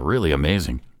really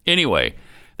amazing. Anyway,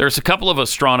 there's a couple of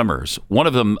astronomers. One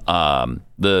of them,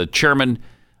 the chairman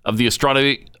of the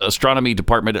astronomy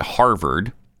department at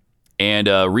Harvard and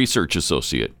a research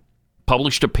associate,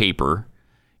 published a paper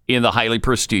in the highly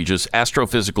prestigious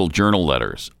Astrophysical Journal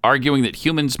Letters, arguing that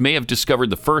humans may have discovered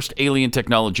the first alien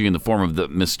technology in the form of the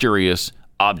mysterious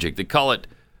object. They call it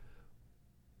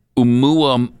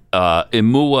Oumuamua.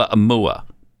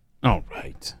 Oh,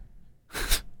 right.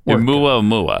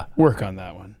 Oumuamua. Work on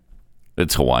that one.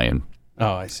 It's Hawaiian.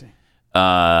 Oh, I see.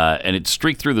 And it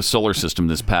streaked through the solar system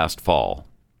this past fall.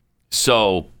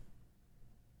 So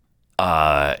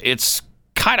it's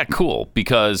kind of cool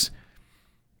because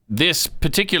this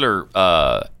particular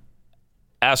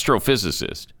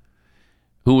astrophysicist,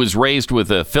 who was raised with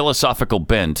a philosophical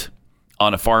bent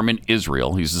on a farm in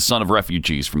Israel. He's the son of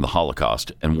refugees from the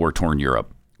Holocaust and war-torn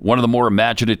Europe. One of the more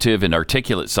imaginative and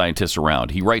articulate scientists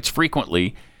around. He writes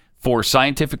frequently for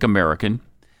Scientific American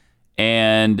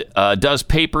and does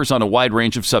papers on a wide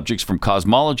range of subjects from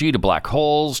cosmology to black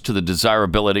holes to the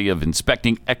desirability of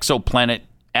inspecting exoplanet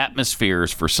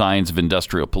atmospheres for signs of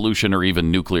industrial pollution or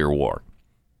even nuclear war.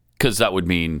 Because that would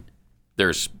mean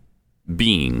there's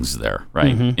beings there,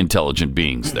 right? Mm-hmm. Intelligent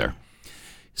beings there.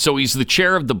 So he's the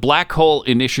chair of the Black Hole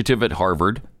Initiative at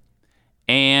Harvard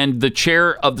and the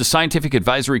chair of the Scientific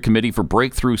Advisory Committee for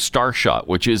Breakthrough Starshot,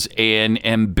 which is an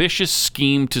ambitious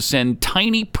scheme to send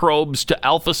tiny probes to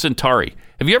Alpha Centauri.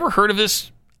 Have you ever heard of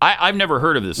this? I've never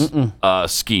heard of this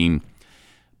scheme,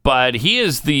 but he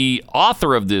is the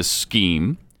author of this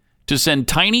scheme to send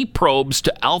tiny probes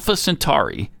to Alpha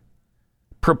Centauri,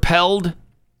 propelled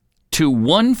to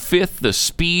 1/5 the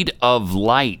speed of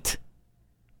light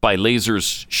by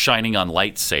lasers shining on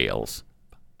light sails.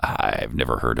 I've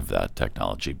never heard of that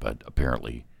technology, but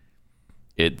apparently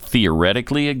it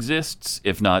theoretically exists,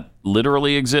 if not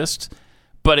literally exists.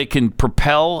 But it can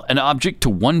propel an object to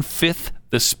 1/5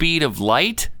 the speed of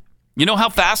light. You know how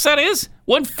fast that is?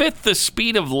 1/5 the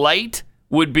speed of light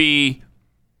would be...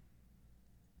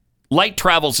 Light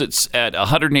travels at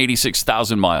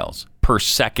 186,000 miles per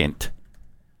second.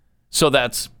 So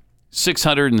that's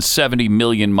 670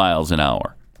 million miles an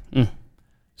hour.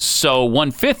 So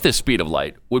 1/5 the speed of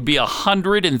light would be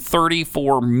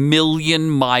 134 million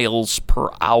miles per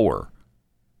hour.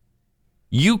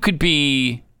 You could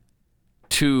be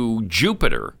to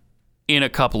Jupiter in a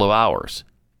couple of hours.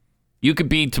 You could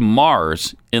be to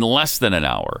Mars in less than an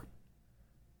hour.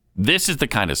 This is the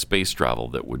kind of space travel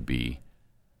that would be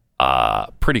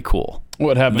pretty cool.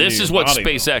 What happened? This is what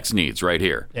SpaceX needs right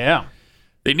here. Yeah.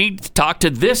 They need to talk to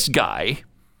this guy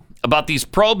about these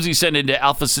probes he sent into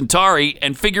Alpha Centauri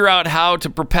and figure out how to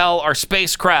propel our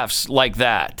spacecrafts like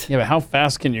that. Yeah, but how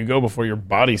fast can you go before your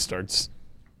body starts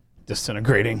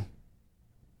disintegrating?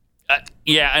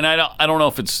 Yeah, and I don't know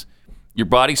if it's your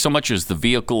body so much as the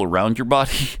vehicle around your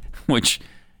body, which,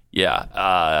 you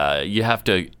have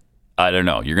to, I don't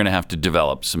know, you're going to have to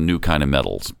develop some new kind of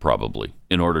metals probably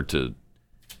in order to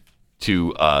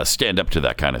stand up to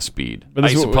that kind of speed.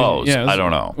 I suppose. I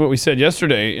don't know. What we said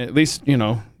yesterday, at least,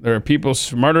 there are people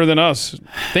smarter than us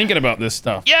thinking about this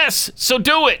stuff. Yes, so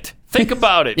do it. Think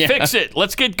about it. Fix it.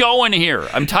 Let's get going here.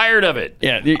 I'm tired of it.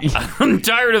 Yeah. I'm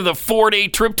tired of the 4-day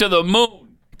trip to the moon.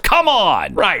 Come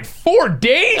on. Right. 4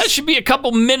 days? That should be a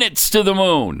couple minutes to the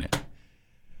moon.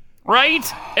 Right?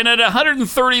 And at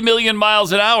 130 million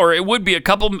miles an hour, it would be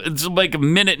it's like a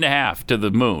minute and a half to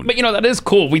the moon. But, that is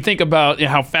cool. We think about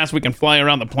how fast we can fly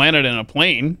around the planet in a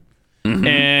plane. Mm-hmm.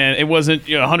 And it wasn't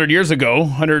 100 years ago,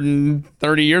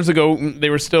 130 years ago, they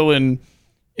were still in,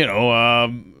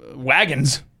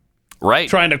 wagons. Right.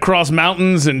 Trying to cross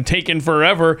mountains and taking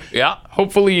forever. Yeah.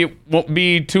 Hopefully it won't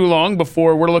be too long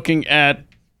before we're looking at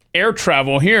air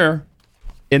travel here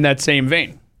in that same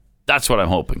vein. That's what I'm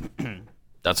hoping.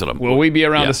 Will we be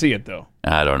around to see it, though?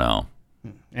 I don't know.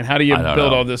 And how do you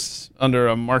build all this under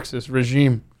a Marxist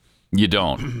regime? You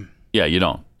don't. Yeah, you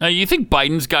don't. Now, you think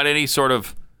Biden's got any sort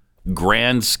of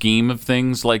grand scheme of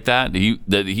things like that?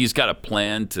 That he's got a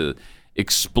plan to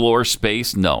explore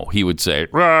space? No, he would say,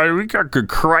 we got a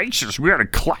crisis. We got a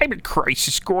climate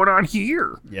crisis going on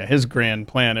here. Yeah, his grand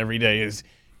plan every day is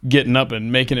getting up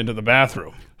and making it to the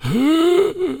bathroom.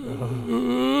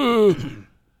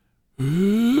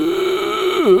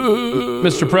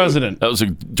 Mr. President. That was a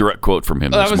direct quote from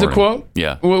him. That was morning. A quote?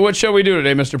 Yeah. What shall we do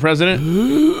today, Mr. President?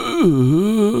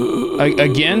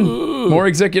 Again? More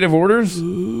executive orders?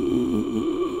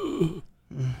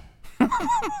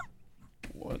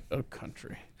 What a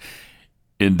country.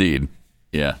 Indeed.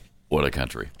 Yeah. What a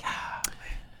country.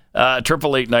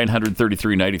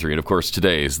 888-933-93. And of course,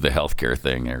 today is the healthcare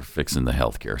thing. They're fixing the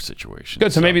healthcare situation.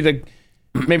 Good. So maybe the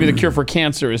cure for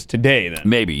cancer is today then.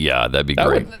 Maybe, yeah, that'd be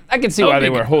great. I can see why they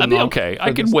were holding on. Okay,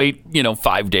 I can wait,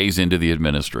 5 days into the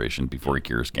administration before he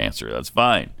cures cancer. That's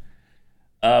fine.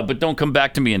 But don't come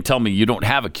back to me and tell me you don't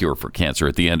have a cure for cancer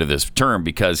at the end of this term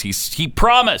because he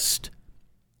promised.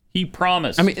 He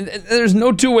promised. I mean, there's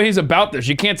no two ways about this.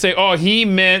 You can't say, oh, he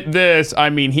meant this. I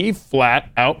mean, he flat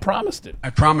out promised it. I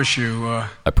promise you.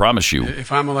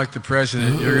 If I'm elected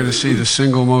president, you're going to see the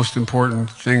single most important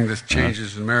thing that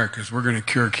changes in America is we're going to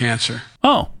cure cancer.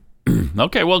 Oh,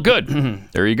 okay. Well, good.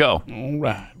 There you go. All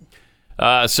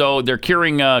right. So they're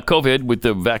curing COVID with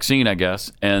the vaccine, I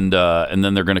guess, and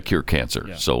then they're going to cure cancer.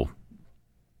 Yeah. So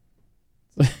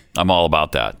I'm all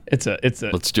about that.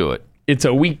 Let's do it. It's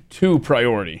a week 2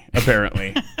 priority,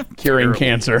 apparently, curing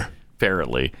cancer.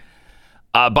 Apparently.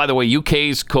 By the way,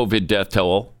 UK's COVID death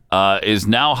toll is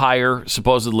now higher,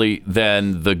 supposedly,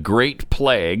 than the Great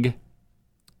Plague,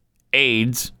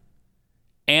 AIDS,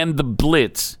 and the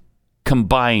Blitz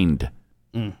combined.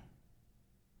 The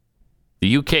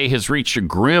UK has reached a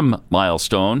grim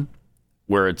milestone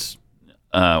where it's,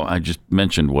 I just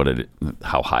mentioned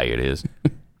how high it is.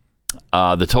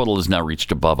 The total has now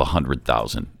reached above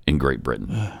 100,000 in Great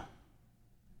Britain.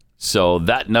 So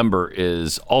that number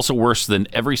is also worse than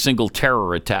every single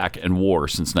terror attack and war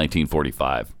since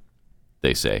 1945,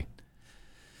 they say.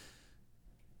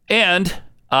 And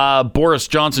Boris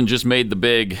Johnson just made the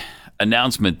big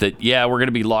announcement that, we're going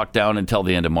to be locked down until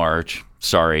the end of March.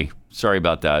 Sorry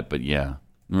about that, but we're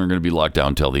going to be locked down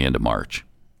until the end of March.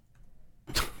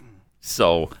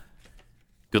 So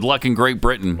good luck in Great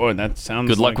Britain. Boy, that sounds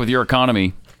good luck with your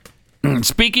economy.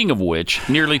 Speaking of which,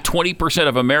 nearly 20%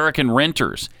 of American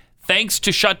renters, thanks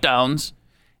to shutdowns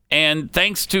and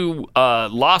thanks to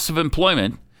loss of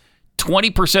employment,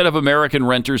 20% of American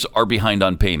renters are behind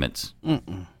on payments.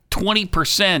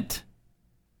 20%.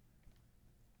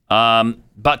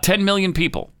 About 10 million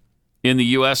people in the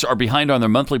U.S. are behind on their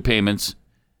monthly payments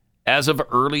as of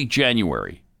early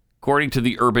January, according to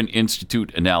the Urban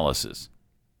Institute analysis.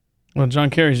 Well,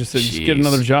 John Kerry just said, just get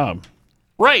another job.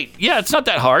 Right. Yeah, it's not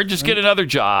that hard. Just get another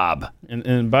job.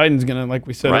 And Biden's going to, like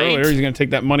we said earlier, he's going to take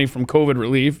that money from COVID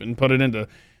relief and put it into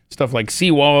stuff like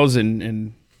seawalls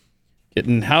and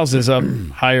getting houses up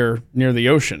higher near the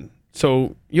ocean.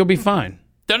 So you'll be fine.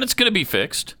 Then it's going to be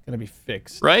fixed. Going to be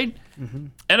fixed. Right? Mm-hmm.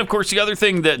 And, of course, the other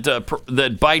thing that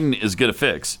Biden is going to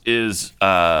fix is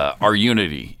our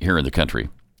unity here in the country.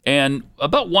 And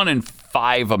about 1 in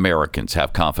 5 Americans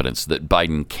have confidence that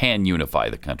Biden can unify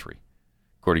the country,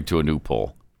 according to a new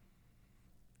poll.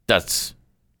 That's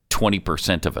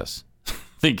 20% of us.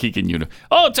 think he can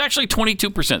Oh, it's actually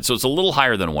 22%, so it's a little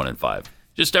higher than 1 in 5.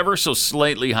 Just ever so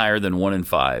slightly higher than 1 in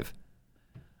 5.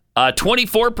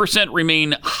 24%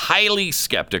 remain highly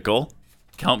skeptical.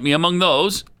 Count me among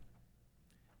those.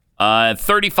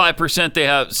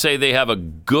 35% say they have a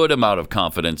good amount of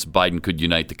confidence Biden could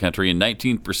unite the country, and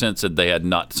 19% said they had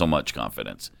not so much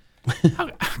confidence.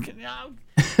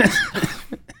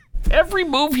 Every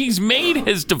move he's made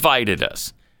has divided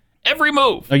us. Every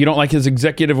move. Oh, you don't like his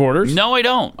executive orders? No, I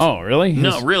don't. Oh, really?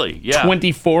 No, really, yeah.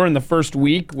 24 in the first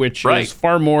week, which is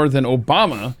far more than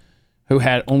Obama, who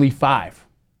had only 5.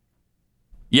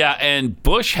 Yeah, and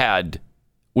Bush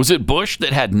was it Bush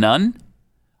that had none?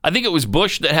 I think it was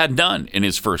Bush that had none in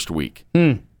his first week.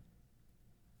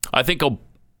 I think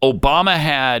Obama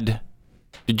had,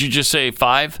 did you just say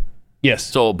 5? Yes.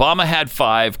 So Obama had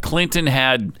 5. Clinton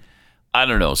had, I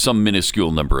don't know, some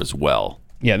minuscule number as well.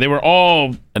 Yeah, they were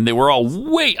all... And they were all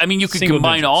you could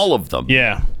combine all of them.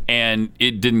 Yeah. And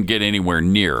it didn't get anywhere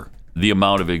near the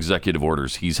amount of executive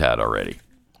orders he's had already.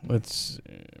 Let's...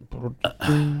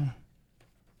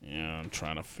 I'm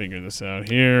trying to figure this out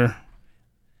here.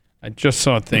 I just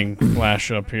saw a thing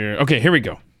flash up here. Okay, here we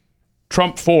go.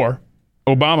 Trump 4,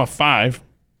 Obama 5,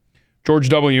 George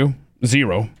W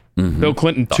 0, Bill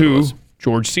Clinton 2,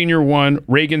 George Sr. 1,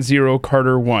 Reagan 0,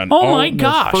 Carter 1. Oh my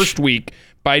gosh! First week,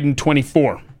 Biden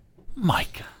 24. My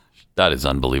gosh, that is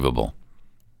unbelievable.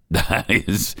 That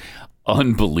is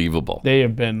unbelievable. They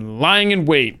have been lying in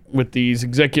wait with these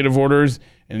executive orders,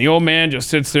 and the old man just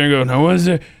sits there and goes, "Now, what is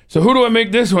it? So who do I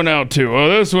make this one out to? Oh,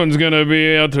 this one's going to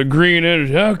be out to green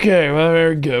energy. Okay, well,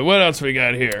 very good. What else we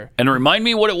got here?" And remind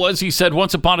me what it was he said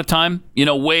once upon a time,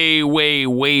 way, way,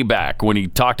 way back when he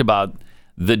talked about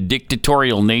the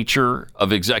dictatorial nature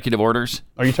of executive orders.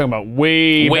 Are you talking about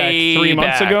way back 3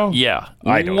 months ago? Yeah.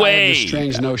 I have this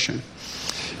strange notion.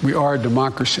 We are a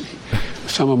democracy.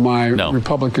 Some of my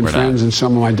Republican friends and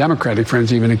some of my Democratic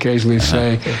friends even occasionally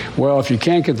say, well, if you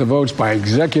can't get the votes by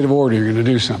executive order, you're going to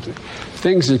do something.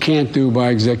 Things you can't do by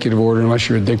executive order unless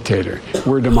you're a dictator.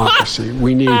 We're a democracy.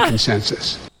 We need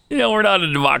consensus. We're not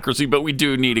a democracy, but we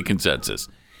do need a consensus.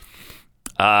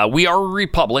 We are a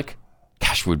republic.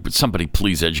 Gosh, would somebody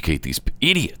please educate these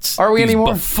idiots? Are we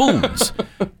anymore? Buffoons.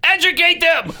 Educate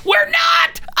them. We're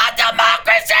not a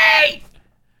democracy.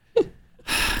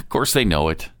 Of course, they know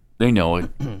it. They know it.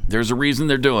 There's a reason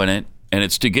they're doing it, and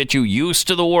it's to get you used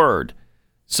to the word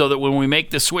so that when we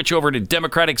make the switch over to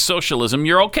democratic socialism,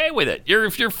 you're okay with it. You're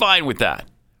fine with that.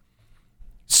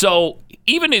 So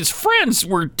even his friends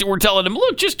were telling him,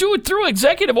 look, just do it through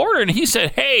executive order. And he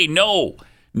said, hey, no,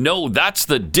 that's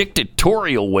the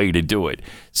dictatorial way to do it.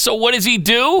 So what does he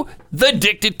do? The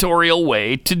dictatorial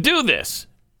way to do this.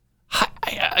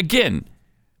 Again,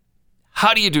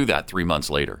 how do you do that 3 months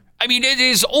later? I mean, it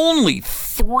is only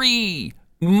 3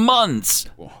 months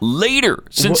later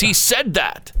since he said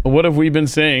that. What have we been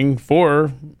saying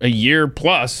for a year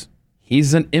plus?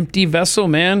 He's an empty vessel,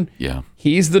 man. Yeah.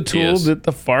 He's the tool that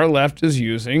the far left is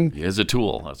using. He is a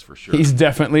tool, that's for sure. He's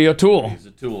definitely a tool. He's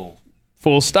a tool.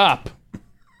 Full stop.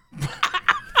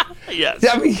 Yes.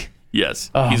 I mean,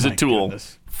 yes. Oh, he's a tool.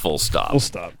 Goodness. Full stop. Full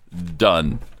stop.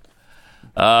 Done.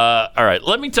 All right.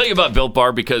 Let me tell you about Built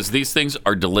Bar because these things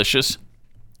are delicious.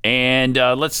 And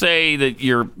let's say that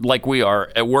you're like we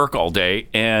are at work all day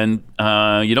and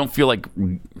you don't feel like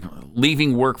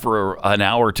leaving work for an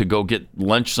hour to go get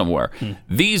lunch somewhere.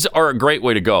 These are a great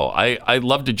way to go. I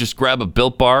love to just grab a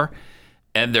Built Bar,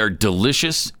 and they're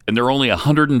delicious, and they're only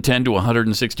 110 to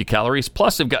 160 calories.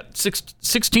 Plus, they've got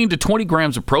 16 to 20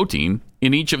 grams of protein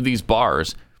in each of these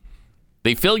bars.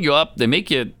 They fill you up. They make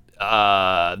you,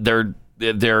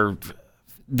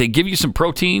 they give you some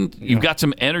protein. Yeah. You've got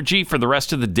some energy for the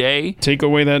rest of the day. Take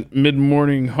away that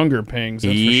mid-morning hunger pangs.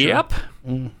 That's yep. For sure.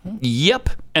 Mm-hmm. Yep.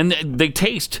 And they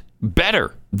taste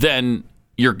better than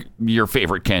your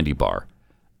favorite candy bar.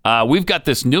 We've got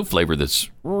this new flavor that's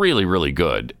really, really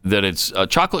good. That it's a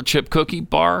chocolate chip cookie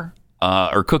bar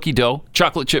or cookie dough,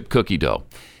 chocolate chip cookie dough.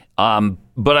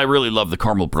 But I really love the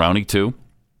caramel brownie too.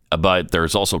 But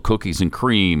there's also cookies and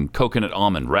cream, coconut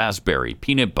almond, raspberry,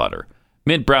 peanut butter,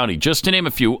 mint brownie, just to name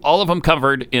a few. All of them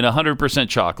covered in 100%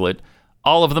 chocolate.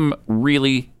 All of them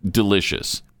really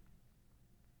delicious.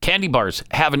 Candy bars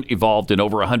haven't evolved in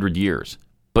over 100 years,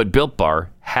 but Built Bar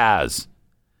has.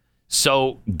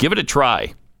 So give it a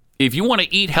try. If you want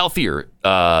to eat healthier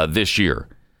this year,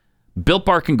 Built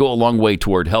Bar can go a long way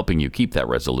toward helping you keep that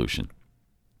resolution.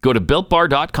 Go to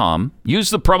BuiltBar.com. Use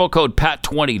the promo code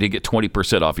PAT20 to get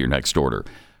 20% off your next order.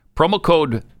 Promo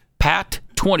code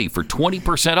PAT20 for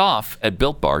 20% off at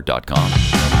BuiltBar.com.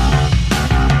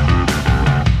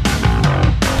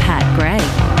 Pat Gray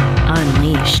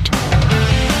Unleashed.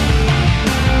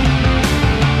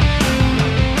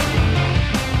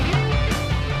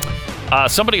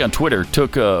 Somebody on Twitter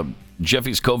took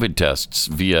Jeffy's COVID tests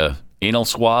via anal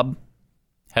swab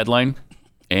headline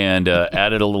and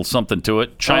added a little something to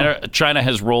it. China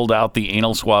has rolled out the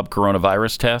anal swab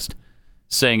coronavirus test,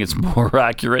 saying it's more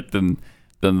accurate than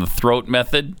the throat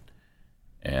method.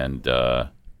 And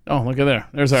look at there.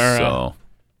 There's our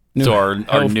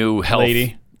our new health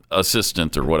lady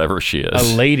assistant or whatever she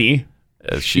is. A lady.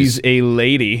 She's a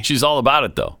lady. She's all about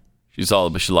it though. She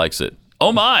likes it.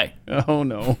 Oh my. Oh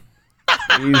no.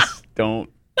 Please don't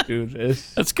do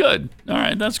this. That's good. All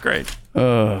right, that's great.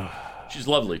 She's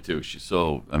lovely too. She's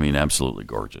absolutely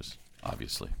gorgeous,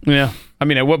 obviously. Yeah. I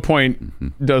mean, at what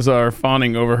point does our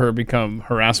fawning over her become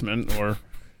harassment or,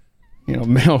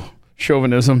 male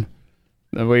chauvinism?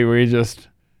 The way we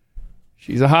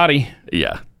she's a hottie.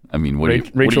 Yeah. I mean, what are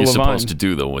you supposed to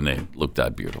do though when they look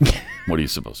that beautiful? What are you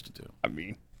supposed to do? I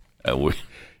mean, we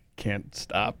can't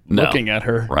stop looking at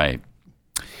her. Right.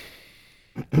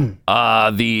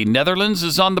 The Netherlands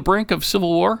is on the brink of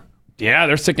civil war. Yeah,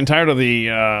 they're sick and tired of the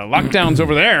lockdowns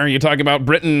over there. You talk about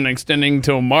Britain extending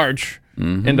till March,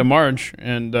 into March,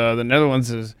 and the Netherlands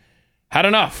has had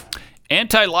enough.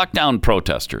 Anti-lockdown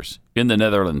protesters in the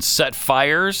Netherlands set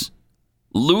fires,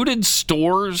 looted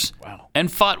stores, and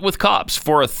fought with cops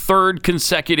for a third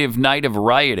consecutive night of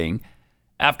rioting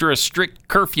after a strict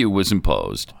curfew was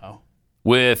imposed. Wow.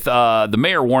 With the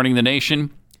mayor warning the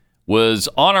nation was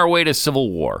on our way to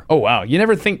civil war. Oh, wow. You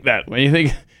never think that. When you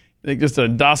think just a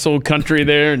docile country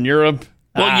there in Europe.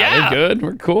 Well, yeah. We're good.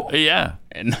 We're cool. Yeah.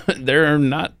 And they're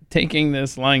not taking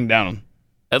this lying down.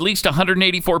 At least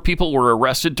 184 people were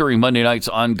arrested during Monday night's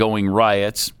ongoing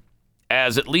riots,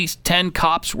 as at least 10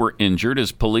 cops were injured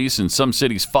as police in some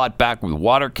cities fought back with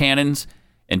water cannons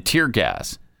and tear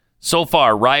gas. So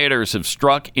far, rioters have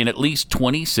struck in at least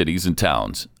 20 cities and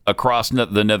towns across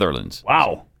the Netherlands.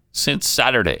 Wow. Since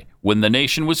Saturday, when the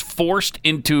nation was forced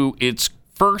into its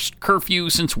first curfew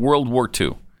since World War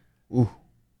II. Ooh.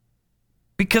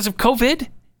 Because of COVID?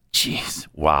 Jeez.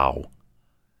 Wow.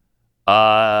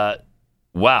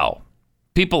 Wow.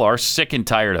 People are sick and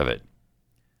tired of it.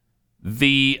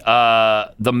 The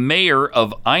mayor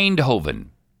of Eindhoven.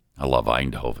 I love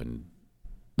Eindhoven,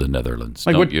 the Netherlands.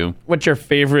 Don't you? What's your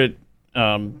favorite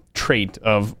trait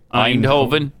of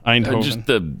Eindhoven? Just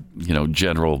the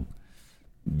general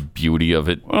beauty of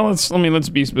it. Well, let's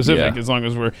be specific. As long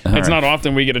as it's not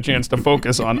often we get a chance to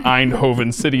focus on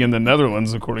Eindhoven City in the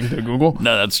Netherlands, according to Google.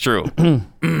 No, that's true.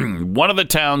 One of the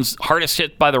towns hardest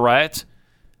hit by the riots,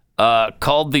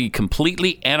 called the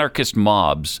completely anarchist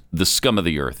mobs the scum of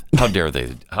the earth. How dare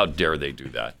they? How dare they do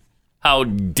that? How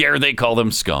dare they call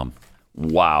them scum?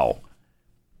 Wow.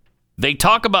 They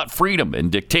talk about freedom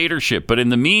and dictatorship, but in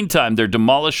the meantime, they're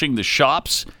demolishing the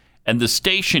shops and the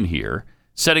station here,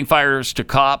 setting fires to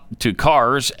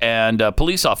cars and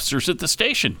police officers at the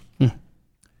station.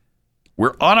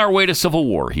 We're on our way to civil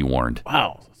war, he warned.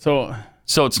 Wow. So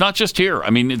it's not just here.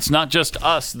 I mean, it's not just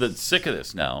us that's sick of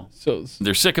this now. So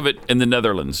they're sick of it in the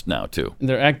Netherlands now, too.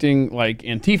 They're acting like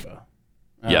Antifa.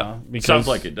 Sounds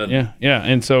like it, doesn't it? Yeah.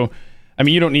 And so, I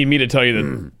mean, you don't need me to tell you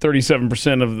that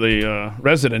 37% of the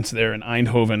residents there in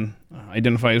Eindhoven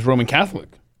identify as Roman Catholic.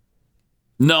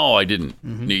 No, I didn't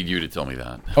need you to tell me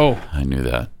that. Oh. I knew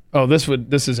that. Oh, this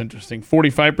is interesting.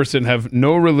 45% have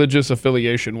no religious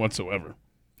affiliation whatsoever.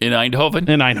 In Eindhoven?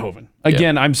 In Eindhoven.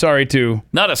 Again, I'm sorry to...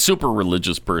 Not a super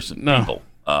religious people,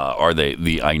 are they,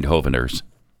 the Eindhoveners?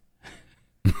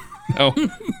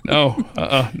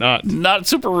 Not. Not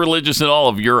super religious in all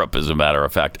of Europe, as a matter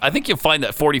of fact. I think you'll find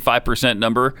that 45%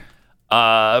 number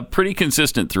pretty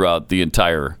consistent throughout the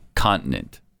entire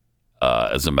continent,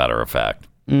 as a matter of fact.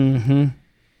 Mm-hmm.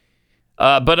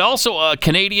 But also a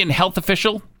Canadian health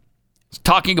official is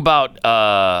talking about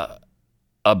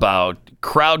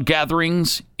crowd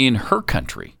gatherings in her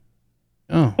country.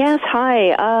 Oh. Yes,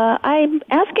 hi. I'm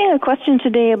asking a question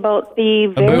today about the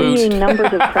varying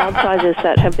numbers of crowd sizes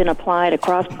that have been applied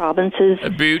across provinces.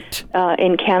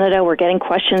 In Canada, we're getting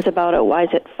questions about it. Why is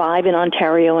it 5 in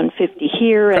Ontario and 50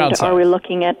 here? And are we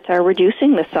looking at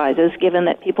reducing the sizes, given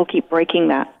that people keep breaking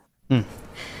that?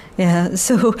 Yeah,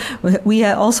 so we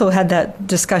also had that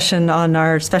discussion on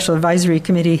our special advisory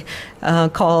committee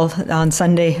call on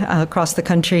Sunday across the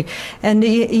country. And,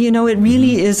 it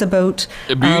really is about...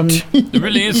 It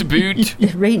really is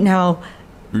about... Right now,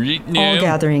 all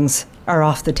gatherings are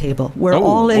off the table. We're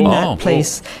all in that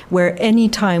place where any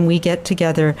time we get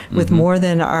together with more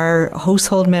than our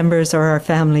household members or our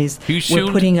families, we're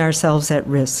putting ourselves at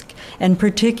risk. And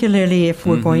particularly if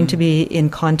we're going to be in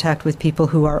contact with people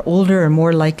who are older or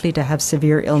more likely to have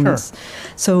severe illness. Sure.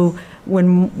 So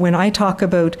when I talk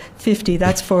about 50,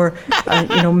 that's for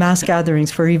mass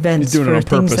gatherings, for events, for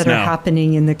things that are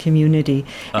happening in the community.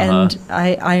 And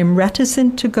I am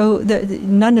reticent to go.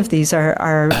 None of these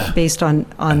are based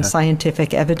on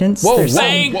scientific evidence. Whoa, There's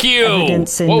thank you.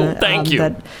 Evidence in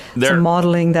some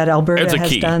modeling that Alberta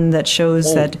has done that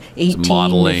shows that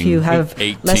 18, if you have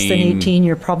less than 18,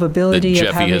 your probability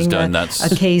of having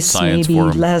a case may be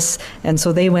less. And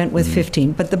so they went with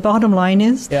 15. But the bottom line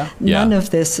is none of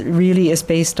this really is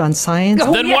based on science.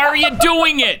 Then why are you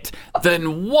doing it?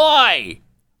 Then why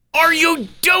are you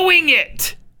doing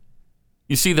it?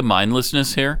 You see the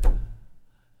mindlessness here?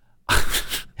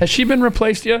 Has she been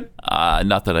replaced yet?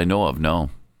 Not that I know of, no.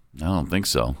 I don't think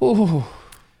so. Ooh.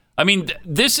 I mean,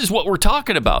 this is what we're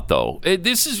talking about, though.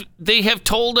 They have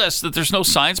told us that there's no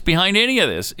science behind any of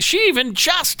this. She even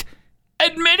just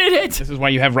admitted it. This is why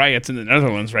you have riots in the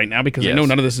Netherlands right now, because they know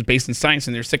none of this is based in science,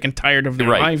 and they're sick and tired of their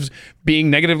lives being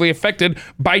negatively affected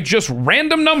by just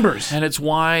random numbers. And it's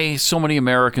why so many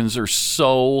Americans are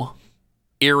so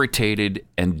irritated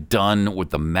and done with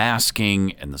the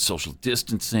masking and the social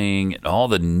distancing and all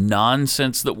the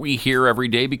nonsense that we hear every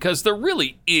day, because there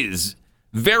really is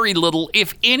very little,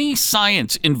 if any,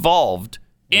 science involved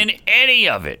in any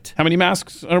of it. How many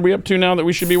masks are we up to now that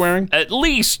we should be wearing? At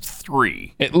least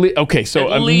 3. Okay, so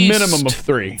a minimum of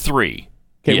 3. 3.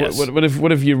 Okay, yes.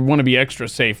 What if you want to be extra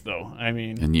safe, though? I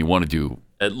mean, and you want to do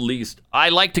at least, I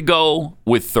like to go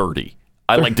with 30.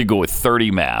 I like to go with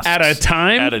 30 masks. At a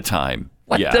time? At a time.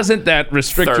 Doesn't that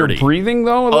restrict 30. Your breathing,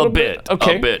 though, a little bit?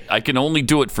 Okay. A bit. I can only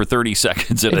do it for 30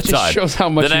 seconds at a time. It shows how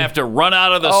much. Then I have to run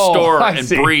out of the store and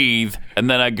breathe, and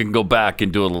then I can go back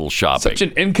and do a little shopping. Such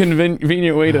an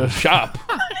inconvenient way to shop.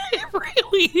 It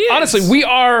really is. Honestly, we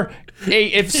are,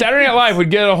 if Saturday Night Live would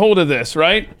get a hold of this,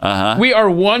 right? We are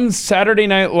one Saturday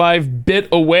Night Live bit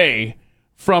away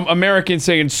from Americans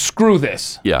saying, screw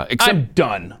this. Yeah. I'm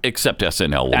done. Except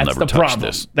SNL will never touch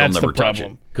this. That's the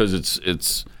problem. Because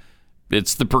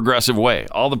it's the progressive way.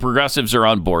 All the progressives are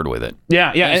on board with it.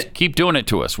 Yeah. Keep doing it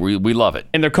to us. We love it.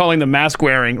 And they're calling the mask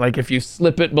wearing, like if you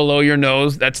slip it below your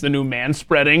nose, that's the new man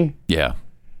spreading. Yeah.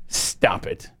 Stop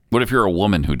it. What if you're a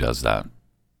woman who does that?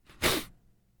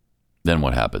 Then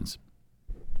what happens?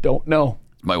 Don't know.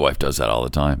 My wife does that all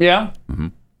the time. Yeah? Mm-hmm.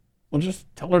 Well, just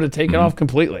tell her to take it off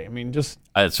completely. I mean, just...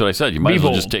 That's what I said. You might as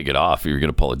well just take it off if you're going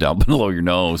to pull it down below your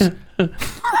nose.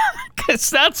 Because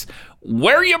that's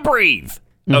where you breathe.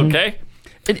 Okay?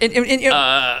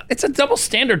 It's a double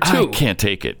standard, too. I can't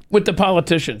take it. With the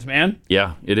politicians, man.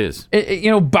 Yeah, it is.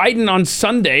 Biden on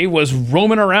Sunday was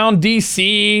roaming around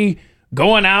D.C.,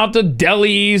 going out to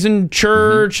delis and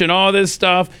church and all this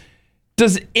stuff.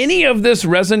 Does any of this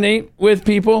resonate with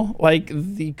people? Like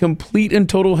the complete and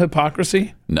total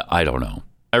hypocrisy? No, I don't know.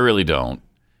 I really don't.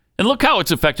 And look how it's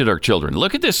affected our children.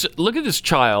 Look at this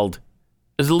child.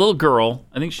 There's a little girl.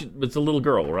 I think it's a little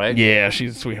girl, right? Yeah,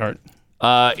 she's a sweetheart.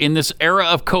 In this era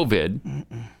of COVID,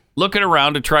 looking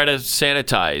around to try to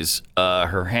sanitize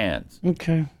her hands.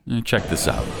 Okay. Check this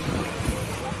out.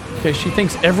 Okay, she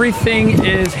thinks everything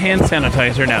is hand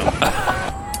sanitizer now.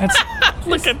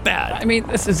 Look at that. I mean,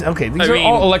 this is okay. These are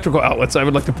all electrical outlets, I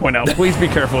would like to point out. Please be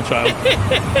careful, child.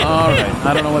 All right.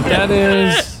 I don't know what that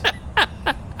is.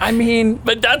 I mean,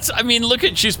 but look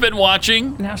at, she's been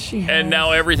watching. Now she has. And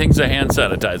now everything's a hand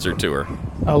sanitizer to her.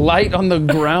 A light on the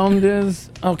ground is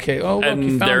okay. Oh, look,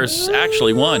 and there's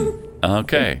actually one.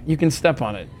 Okay. You can step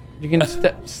on it. You can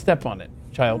step on it,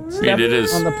 child. Step it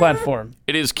is on the platform.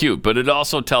 It is cute, but it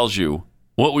also tells you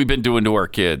what we've been doing to our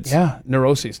kids. Yeah,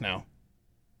 neuroses now.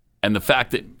 And the fact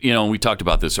that, we talked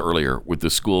about this earlier with the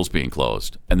schools being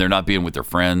closed and they're not being with their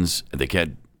friends. They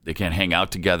can't hang out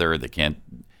together. They can't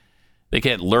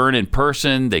learn in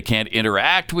person. They can't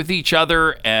interact with each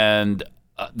other. And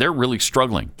they're really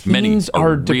struggling. Teens Many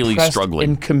are really struggling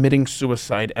and committing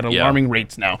suicide at alarming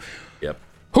rates now. Yep.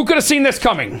 Who could have seen this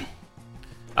coming?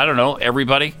 I don't know.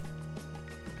 Everybody.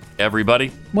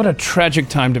 What a tragic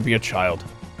time to be a child.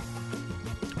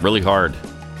 Really hard.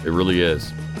 It really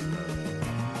is.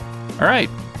 All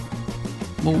right.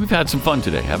 Well, we've had some fun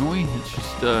today, haven't we? It's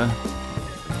just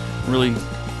really,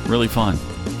 really fun.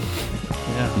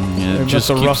 Yeah.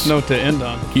 Just a rough note to end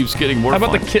on. Keeps getting more fun. How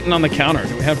about the kitten on the counter?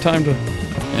 Do we have time to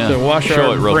wash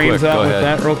our brains out with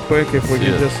that real quick? If we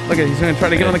could just look at, he's going to try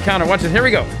to get on the counter. Watch it. Here we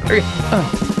go.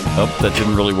 Oh, that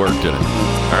didn't really work, did it?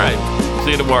 All right.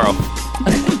 See you tomorrow.